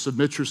will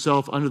submit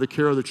yourself under the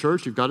care of the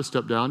church, you've got to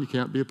step down. You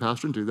can't be a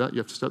pastor and do that. You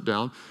have to step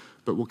down.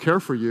 But we'll care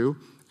for you,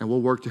 and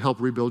we'll work to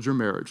help rebuild your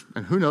marriage.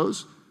 And who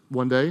knows,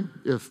 one day,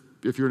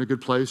 if you're in a good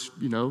place,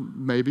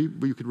 maybe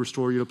we could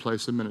restore you to a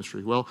place in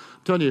ministry. Well,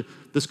 I'm telling you,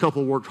 this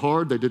couple worked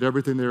hard. They did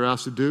everything they were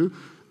asked to do.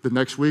 The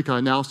next week, I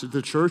announced it to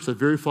the church. The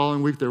very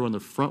following week, they were on the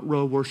front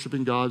row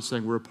worshiping God,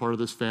 saying, we're a part of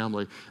this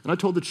family. And I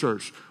told the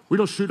church, we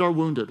don't shoot our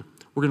wounded.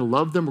 We're going to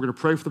love them. We're going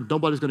to pray for them.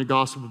 Nobody's going to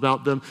gossip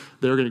about them.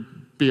 They're going to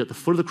be at the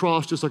foot of the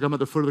cross, just like I'm at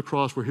the foot of the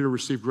cross. We're here to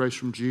receive grace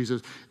from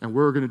Jesus, and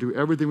we're going to do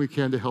everything we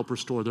can to help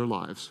restore their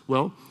lives.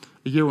 Well,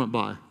 a year went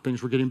by.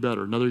 Things were getting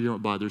better. Another year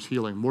went by. There's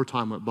healing. More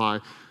time went by.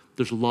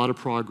 There's a lot of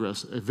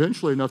progress.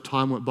 Eventually, enough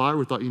time went by,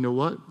 we thought, you know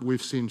what?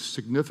 We've seen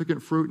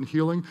significant fruit and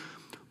healing.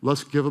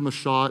 Let's give him a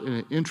shot in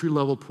an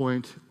entry-level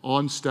point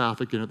on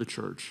staff again at the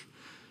church.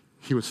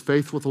 He was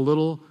faithful with a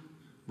little.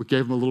 We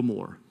gave him a little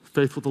more.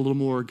 Faithful with a little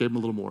more, gave him a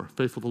little more.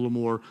 Faithful with a little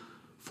more.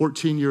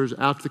 14 years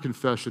after the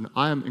confession,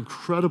 I am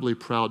incredibly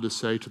proud to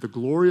say, to the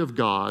glory of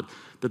God,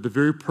 that the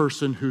very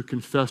person who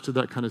confessed to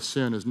that kind of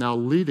sin is now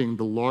leading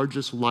the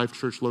largest Life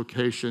Church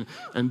location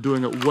and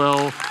doing it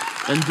well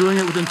and doing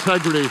it with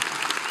integrity.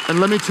 And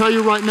let me tell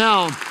you right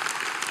now,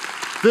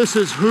 this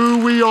is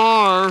who we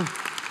are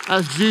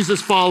as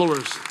Jesus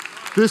followers.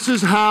 This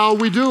is how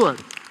we do it.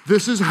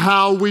 This is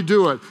how we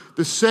do it.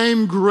 The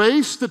same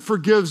grace that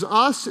forgives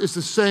us is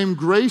the same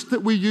grace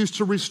that we use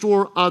to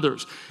restore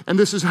others. And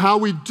this is how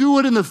we do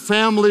it in the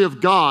family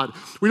of God.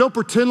 We don't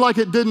pretend like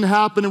it didn't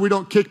happen, and we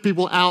don't kick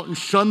people out and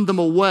shun them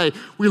away.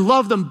 We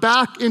love them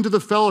back into the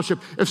fellowship.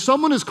 If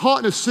someone is caught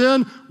in a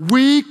sin,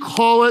 we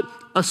call it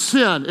a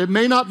sin. It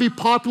may not be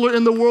popular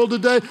in the world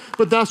today,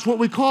 but that's what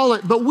we call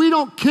it. But we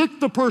don't kick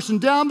the person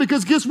down,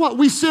 because guess what?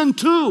 We sin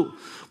too.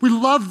 We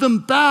love them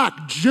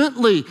back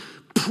gently,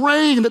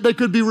 praying that they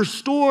could be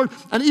restored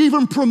and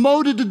even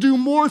promoted to do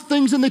more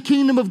things in the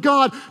kingdom of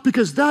God,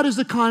 because that is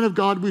the kind of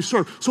God we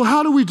serve. So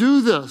how do we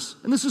do this?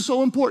 And this is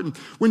so important.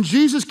 When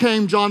Jesus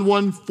came, John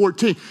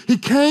 1:14, he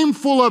came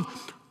full of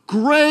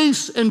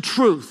grace and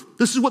truth.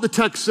 This is what the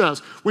text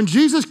says. When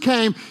Jesus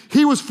came,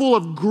 he was full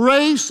of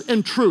grace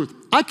and truth.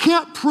 I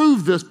can't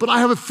prove this, but I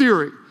have a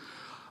theory.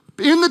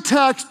 In the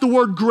text, the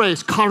word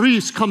grace,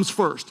 charis, comes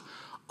first.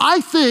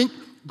 I think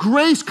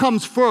grace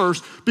comes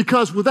first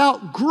because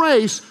without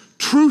grace,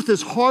 truth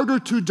is harder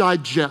to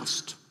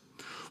digest.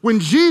 When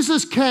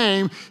Jesus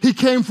came, he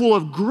came full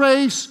of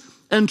grace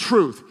and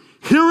truth.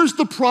 Here is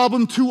the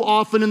problem too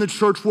often in the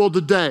church world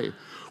today.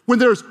 When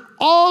there's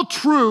all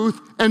truth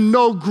and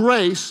no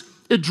grace,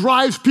 it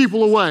drives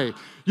people away.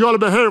 You ought to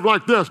behave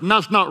like this, and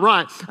that's not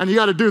right. And you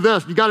got to do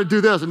this, and you got to do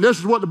this, and this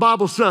is what the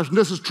Bible says, and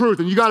this is truth,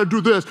 and you got to do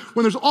this.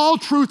 When there's all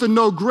truth and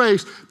no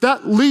grace,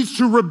 that leads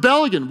to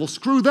rebellion. Well,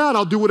 screw that,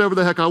 I'll do whatever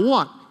the heck I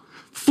want.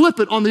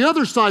 Flip it on the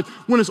other side.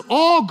 When it's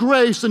all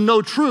grace and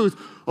no truth,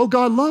 oh,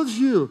 God loves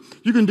you.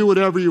 You can do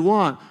whatever you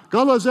want.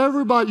 God loves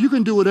everybody. You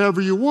can do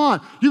whatever you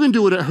want. You can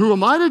do it. Who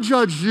am I to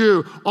judge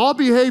you? All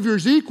behavior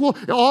is equal.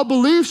 All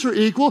beliefs are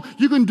equal.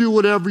 You can do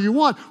whatever you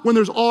want. When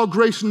there's all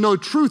grace and no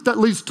truth, that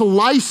leads to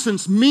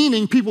license,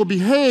 meaning people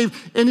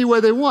behave any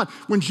way they want.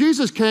 When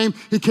Jesus came,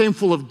 he came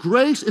full of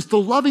grace. It's the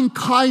loving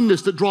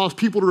kindness that draws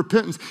people to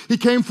repentance. He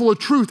came full of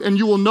truth, and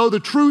you will know the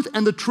truth,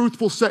 and the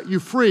truth will set you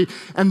free.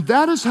 And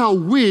that is how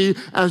we,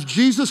 as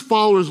Jesus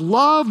followers,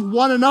 love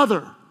one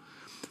another.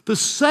 The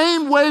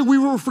same way we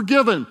were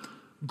forgiven,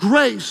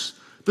 grace.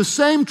 The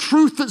same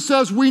truth that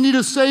says we need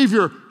a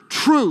Savior,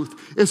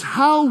 truth. is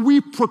how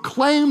we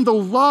proclaim the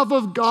love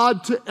of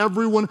God to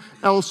everyone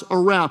else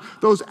around.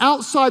 Those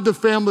outside the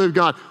family of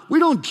God, we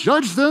don't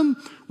judge them.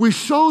 We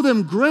show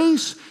them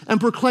grace and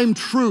proclaim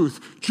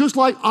truth. Just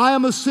like I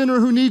am a sinner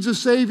who needs a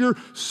Savior,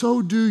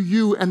 so do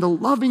you. And the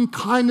loving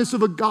kindness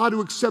of a God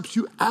who accepts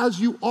you as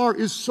you are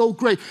is so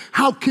great.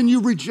 How can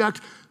you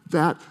reject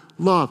that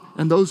love?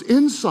 And those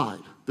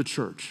inside the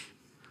church,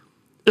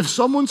 if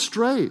someone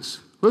strays,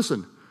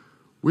 listen,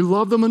 we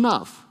love them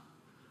enough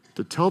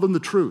to tell them the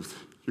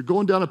truth. You're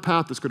going down a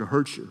path that's going to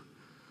hurt you.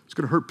 It's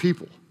going to hurt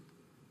people.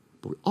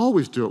 But we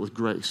always do it with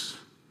grace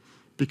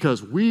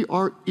because we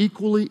are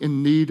equally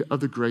in need of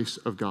the grace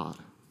of God.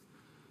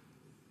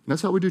 And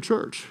that's how we do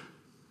church.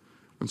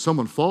 When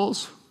someone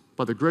falls,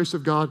 by the grace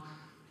of God,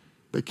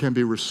 they can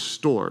be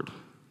restored.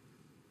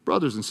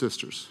 Brothers and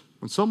sisters,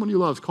 when someone you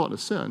love is caught in a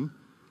sin,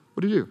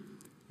 what do? You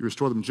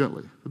restore them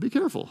gently. But be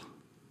careful.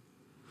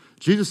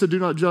 Jesus said, do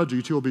not judge, or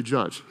you too will be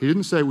judged. He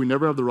didn't say we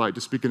never have the right to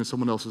speak into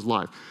someone else's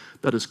life.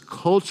 That is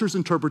culture's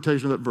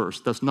interpretation of that verse.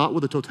 That's not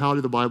what the totality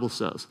of the Bible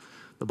says.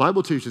 The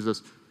Bible teaches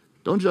us,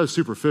 don't judge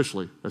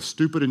superficially. That's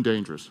stupid and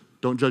dangerous.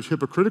 Don't judge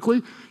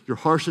hypocritically. Your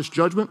harshest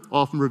judgment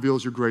often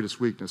reveals your greatest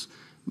weakness.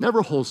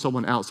 Never hold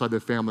someone outside the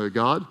family of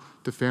God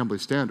to family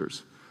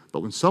standards. But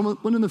when someone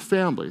in the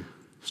family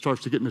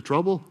starts to get into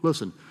trouble,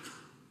 listen,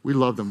 we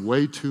love them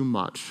way too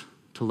much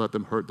to let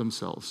them hurt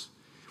themselves.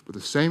 With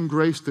the same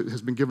grace that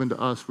has been given to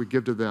us, we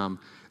give to them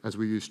as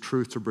we use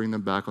truth to bring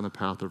them back on the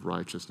path of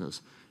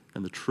righteousness.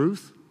 And the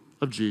truth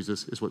of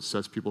Jesus is what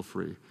sets people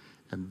free.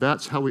 And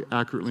that's how we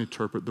accurately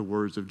interpret the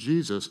words of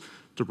Jesus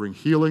to bring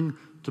healing,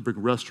 to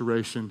bring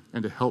restoration,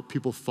 and to help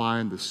people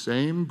find the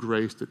same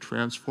grace that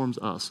transforms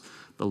us,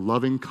 the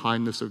loving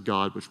kindness of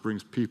God, which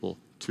brings people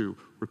to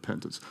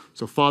repentance.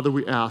 So, Father,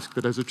 we ask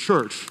that as a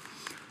church,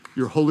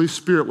 your Holy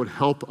Spirit would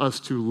help us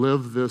to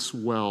live this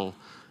well.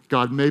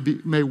 God, may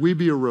we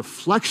be a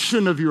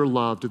reflection of your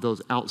love to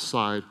those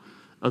outside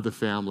of the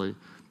family.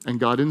 And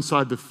God,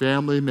 inside the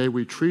family, may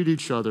we treat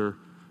each other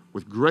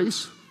with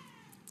grace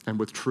and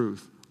with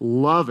truth,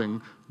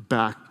 loving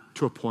back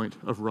to a point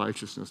of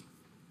righteousness.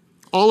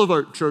 All of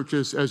our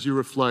churches, as you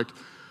reflect,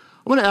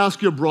 I want to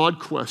ask you a broad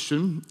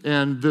question,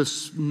 and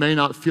this may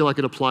not feel like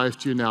it applies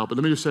to you now, but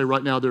let me just say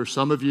right now, there are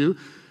some of you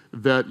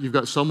that you've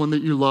got someone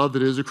that you love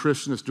that is a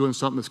Christian that's doing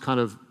something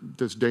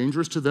that's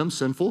dangerous to them,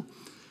 sinful.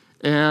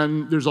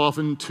 And there's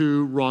often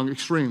two wrong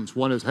extremes.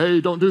 One is,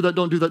 hey, don't do that,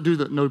 do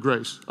that, no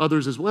grace.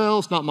 Others is, well,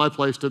 it's not my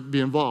place to be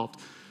involved.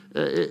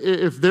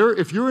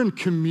 If you're in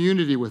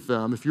community with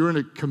them, if you're in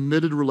a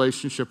committed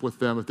relationship with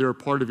them, if they're a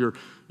part of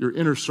your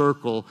inner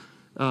circle,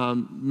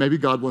 maybe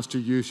God wants to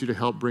use you to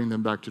help bring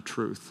them back to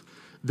truth.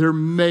 There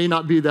may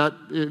not be that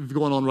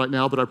going on right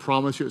now, but I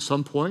promise you at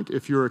some point,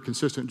 if you're a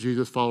consistent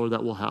Jesus follower,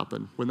 that will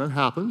happen. When that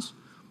happens,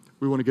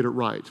 we want to get it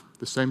right. At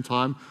the same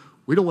time,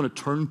 we don't want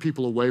to turn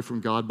people away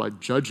from God by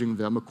judging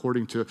them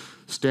according to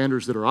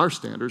standards that are our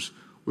standards.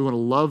 We want to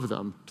love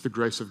them to the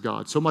grace of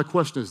God. So my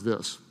question is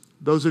this.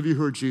 Those of you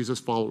who are Jesus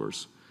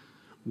followers,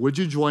 would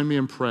you join me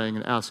in praying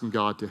and asking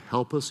God to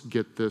help us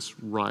get this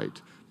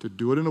right, to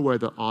do it in a way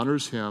that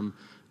honors him,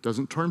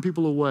 doesn't turn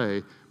people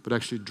away, but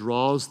actually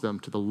draws them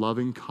to the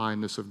loving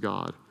kindness of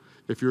God?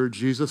 If you're a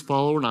Jesus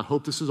follower, and I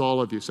hope this is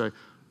all of you, say,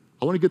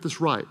 I want to get this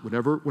right.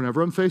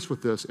 Whenever I'm faced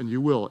with this, and you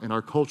will, in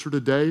our culture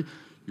today,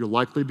 you'll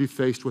likely be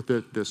faced with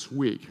it this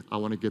week. I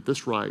want to get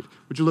this right.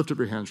 Would you lift up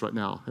your hands right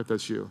now, if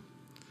that's you?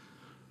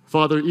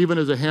 Father, even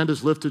as a hand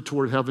is lifted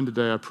toward heaven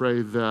today, I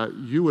pray that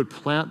you would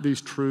plant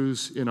these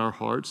truths in our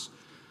hearts.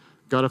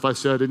 God, if I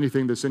said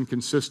anything that's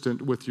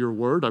inconsistent with your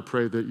word, I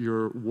pray that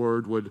your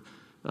word would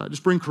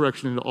just bring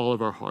correction into all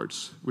of our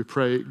hearts. We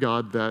pray,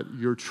 God, that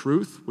your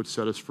truth would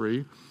set us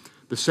free.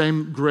 The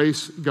same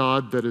grace,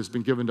 God, that has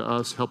been given to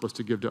us, help us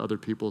to give to other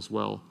people as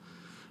well.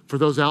 For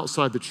those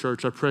outside the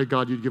church, I pray,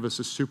 God, you'd give us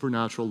a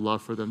supernatural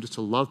love for them, just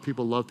to love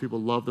people,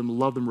 love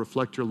them,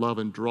 reflect your love,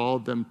 and draw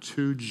them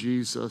to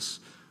Jesus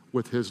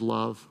with his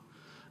love.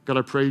 God,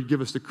 I pray you'd give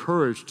us the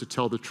courage to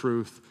tell the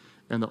truth,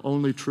 and the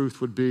only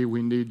truth would be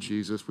we need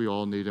Jesus. We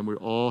all need him. We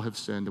all have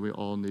sinned, and we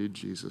all need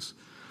Jesus.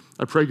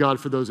 I pray, God,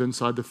 for those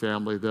inside the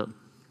family that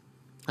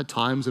at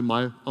times in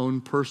my own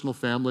personal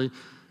family,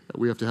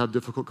 we have to have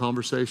difficult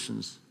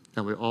conversations,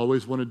 and we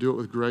always want to do it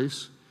with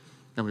grace,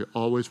 and we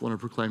always want to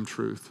proclaim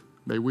truth.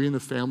 May we in the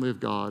family of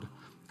God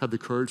have the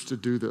courage to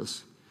do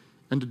this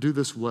and to do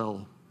this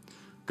well.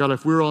 God,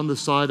 if we're on the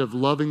side of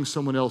loving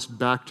someone else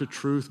back to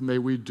truth, may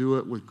we do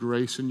it with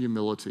grace and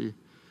humility.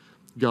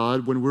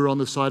 God, when we're on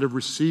the side of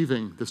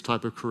receiving this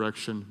type of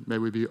correction, may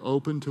we be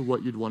open to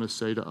what you'd want to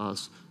say to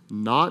us,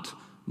 not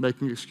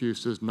making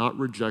excuses, not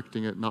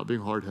rejecting it, not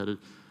being hard-headed,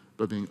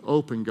 but being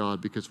open,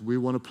 God, because we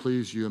want to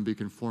please you and be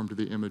conformed to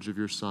the image of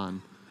your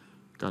Son.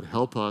 God,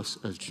 help us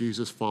as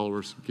Jesus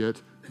followers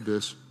get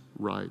this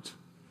right.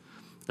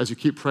 As you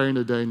keep praying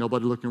today,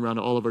 nobody looking around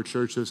at all of our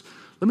churches,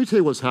 let me tell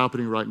you what's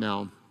happening right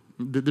now.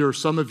 There are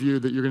some of you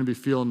that you're going to be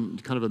feeling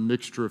kind of a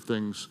mixture of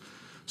things.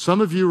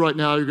 Some of you right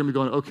now, you're going to be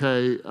going,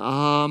 okay,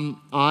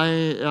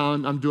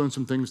 I'm doing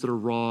some things that are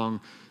wrong,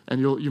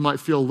 and you might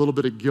feel a little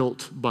bit of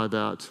guilt by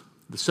that.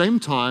 At the same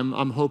time,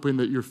 I'm hoping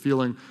that you're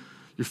feeling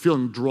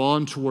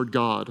drawn toward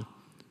God.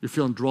 You're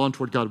feeling drawn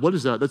toward God. What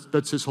is that?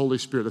 That's his Holy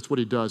Spirit. That's what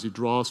he does. He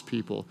draws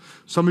people.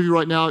 Some of you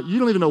right now, you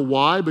don't even know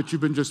why, but you've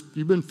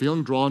been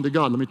feeling drawn to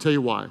God. Let me tell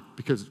you why.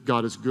 Because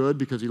God is good,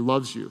 because he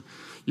loves you.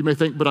 You may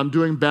think, but I'm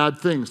doing bad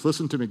things.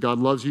 Listen to me. God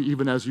loves you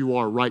even as you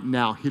are right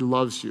now. He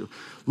loves you.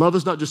 Love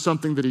is not just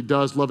something that he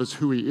does. Love is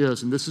who he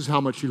is. And this is how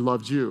much he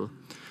loved you.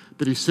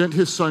 That he sent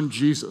his son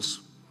Jesus,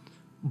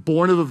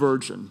 born of a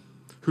virgin,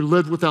 who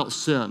lived without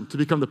sin, to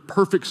become the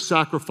perfect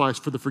sacrifice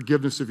for the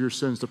forgiveness of your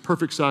sins, the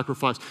perfect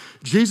sacrifice.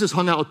 Jesus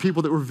hung out with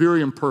people that were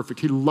very imperfect.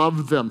 He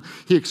loved them.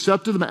 He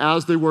accepted them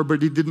as they were, but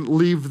he didn't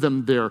leave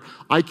them there.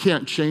 I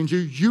can't change you.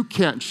 You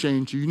can't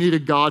change you. You need a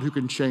God who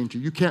can change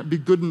you. You can't be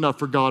good enough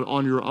for God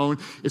on your own.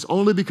 It's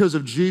only because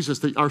of Jesus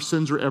that our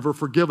sins are ever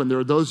forgiven. There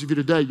are those of you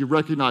today, you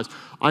recognize,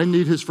 I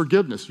need his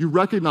forgiveness. You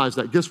recognize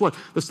that. Guess what?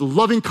 That's the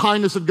loving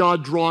kindness of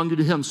God drawing you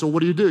to him. So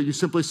what do? You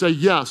simply say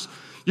yes.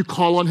 You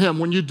call on him.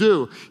 When you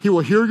do, he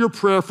will hear your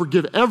prayer,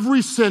 forgive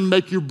every sin,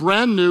 make you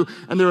brand new.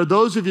 And there are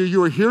those of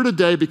you are here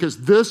today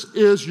because this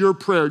is your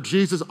prayer.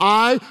 Jesus,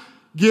 I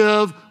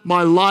give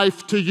my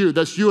life to you.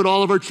 That's you at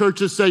all of our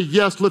churches. Say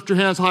yes. Lift your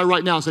hands high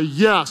right now. Say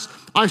yes.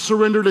 I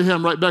surrender to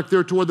him. Right back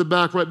there toward the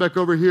back, right back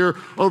over here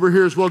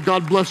as well.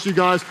 God bless you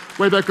guys.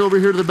 Way back over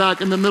here to the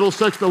back in the middle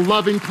section. The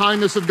loving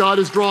kindness of God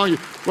is drawing you.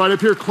 Right up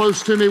here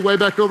close to me, way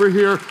back over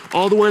here,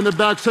 all the way in the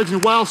back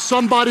section. Wow,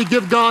 somebody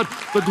give God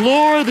the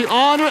glory, the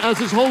honor as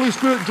his Holy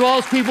Spirit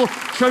draws people.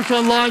 Church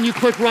Online, you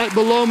click right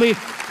below me.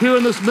 Here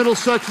in this middle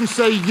section,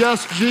 say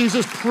yes,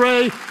 Jesus.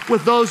 Pray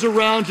with those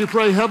around you.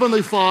 Pray,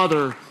 Heavenly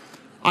Father,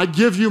 I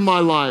give you my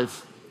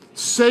life.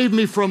 Save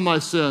me from my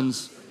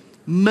sins.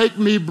 Make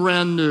me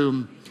brand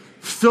new.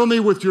 Fill me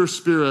with your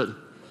Spirit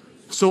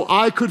so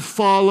I could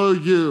follow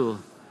you.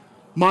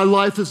 My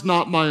life is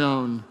not my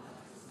own.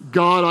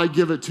 God, I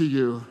give it to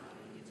you.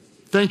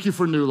 Thank you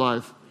for new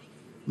life.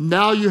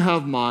 Now you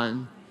have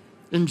mine.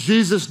 In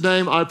Jesus'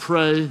 name I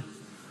pray.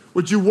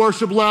 Would you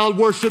worship loud,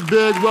 worship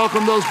big,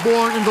 welcome those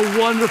born in the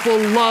wonderful,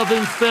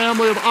 loving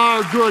family of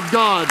our good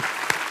God.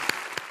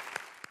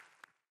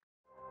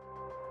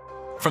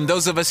 From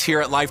those of us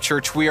here at Life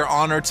Church, we are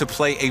honored to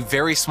play a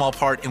very small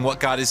part in what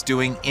God is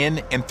doing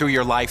in and through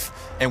your life,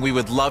 and we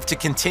would love to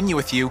continue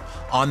with you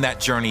on that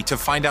journey. To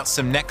find out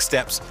some next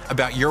steps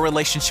about your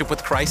relationship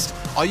with Christ,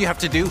 all you have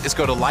to do is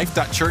go to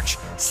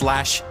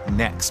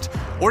life.church/next.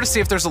 Or to see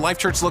if there's a Life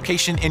Church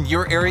location in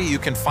your area, you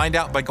can find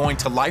out by going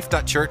to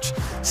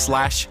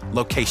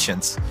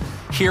life.church/locations.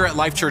 Here at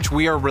Life Church,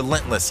 we are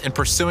relentless in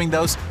pursuing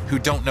those who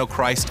don't know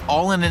Christ,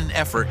 all in an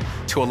effort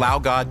to allow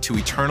God to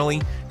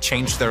eternally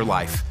change their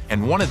life.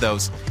 And one of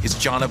those is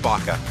John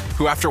Abaka,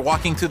 who after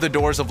walking through the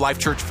doors of Life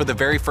Church for the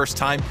very first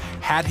time,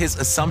 had his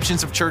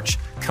assumptions of church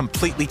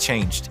completely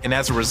changed. And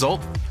as a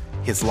result,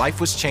 his life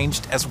was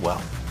changed as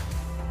well.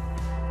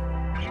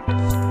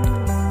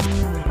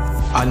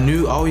 I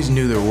always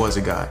knew there was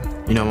a God.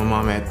 You know, my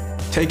mom had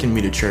taken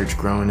me to church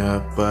growing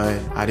up, but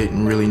I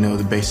didn't really know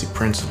the basic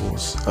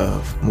principles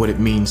of what it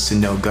means to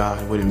know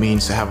God, what it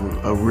means to have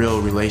a real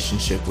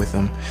relationship with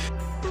him.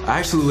 I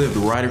actually lived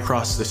right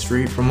across the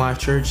street from Life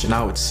Church, and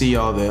I would see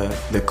all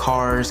the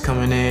cars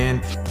coming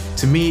in.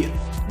 To me,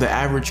 the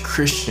average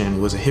Christian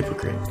was a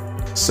hypocrite.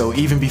 So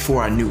even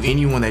before I knew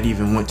anyone that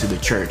even went to the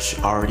church,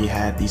 I already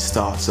had these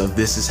thoughts of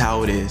this is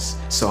how it is,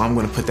 so I'm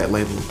going to put that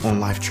label on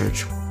Life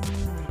Church.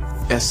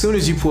 As soon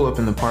as you pull up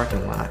in the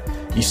parking lot,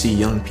 you see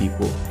young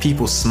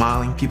people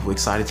smiling, people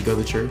excited to go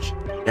to church.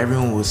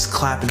 Everyone was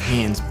clapping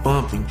hands,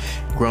 bumping.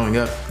 Growing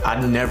up, I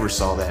never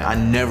saw that. I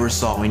never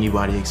saw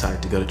anybody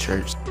excited to go to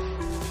church.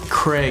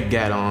 Craig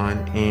got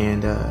on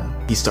and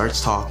he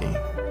starts talking.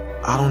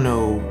 I don't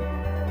know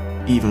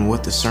even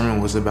what the sermon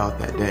was about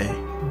that day,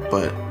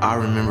 but I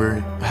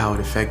remember how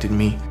it affected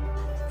me.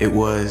 It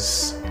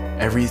was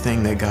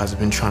everything that God's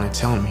been trying to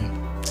tell me.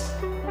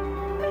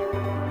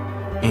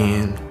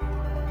 And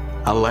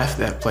I left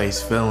that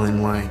place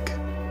feeling like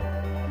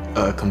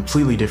a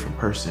completely different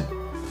person.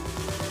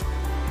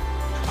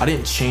 I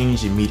didn't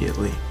change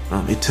immediately.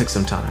 It took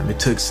some time. It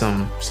took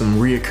some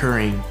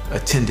reoccurring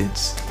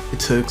attendance. It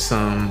took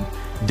some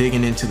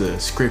digging into the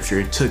scripture.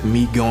 It took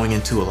me going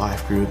into a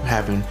life group,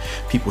 having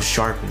people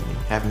sharpen me,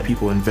 having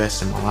people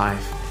invest in my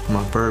life.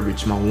 My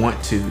verbiage, my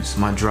want-tos,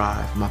 my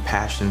drive, my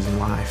passions in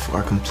life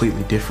are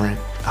completely different.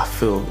 I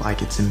feel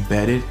like it's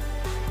embedded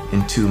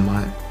into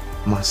my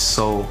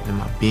soul and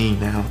my being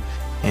now.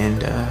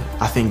 And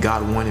I think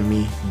God wanted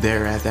me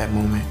there at that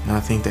moment. And I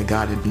think that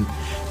God had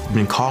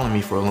been calling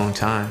me for a long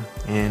time.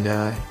 And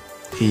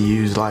he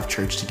used Life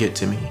Church to get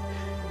to me.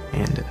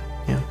 And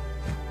yeah.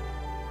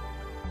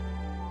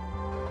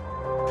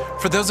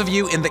 For those of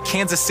you in the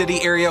Kansas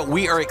City area,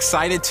 we are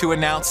excited to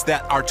announce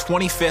that our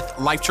 25th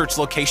Life Church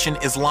location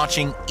is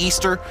launching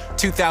Easter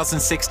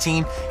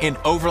 2016 in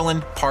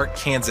Overland Park,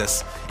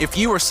 Kansas. If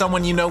you or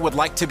someone you know would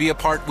like to be a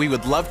part, we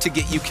would love to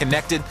get you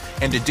connected.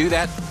 And to do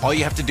that, all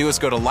you have to do is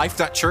go to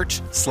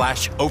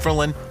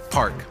life.church/Overland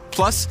Park.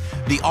 Plus,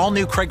 the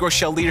all-new Craig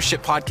Rochelle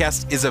Leadership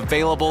Podcast is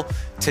available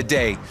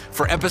today.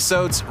 For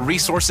episodes,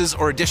 resources,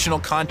 or additional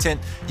content,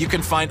 you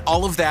can find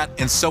all of that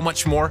and so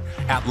much more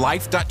at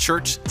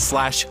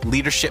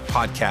life.church/leadership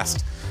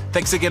podcast.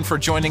 Thanks again for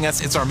joining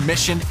us. It's our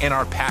mission and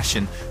our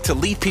passion to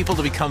lead people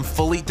to become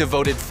fully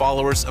devoted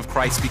followers of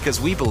Christ, because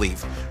we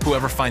believe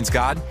whoever finds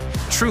God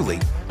truly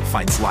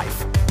finds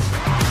life.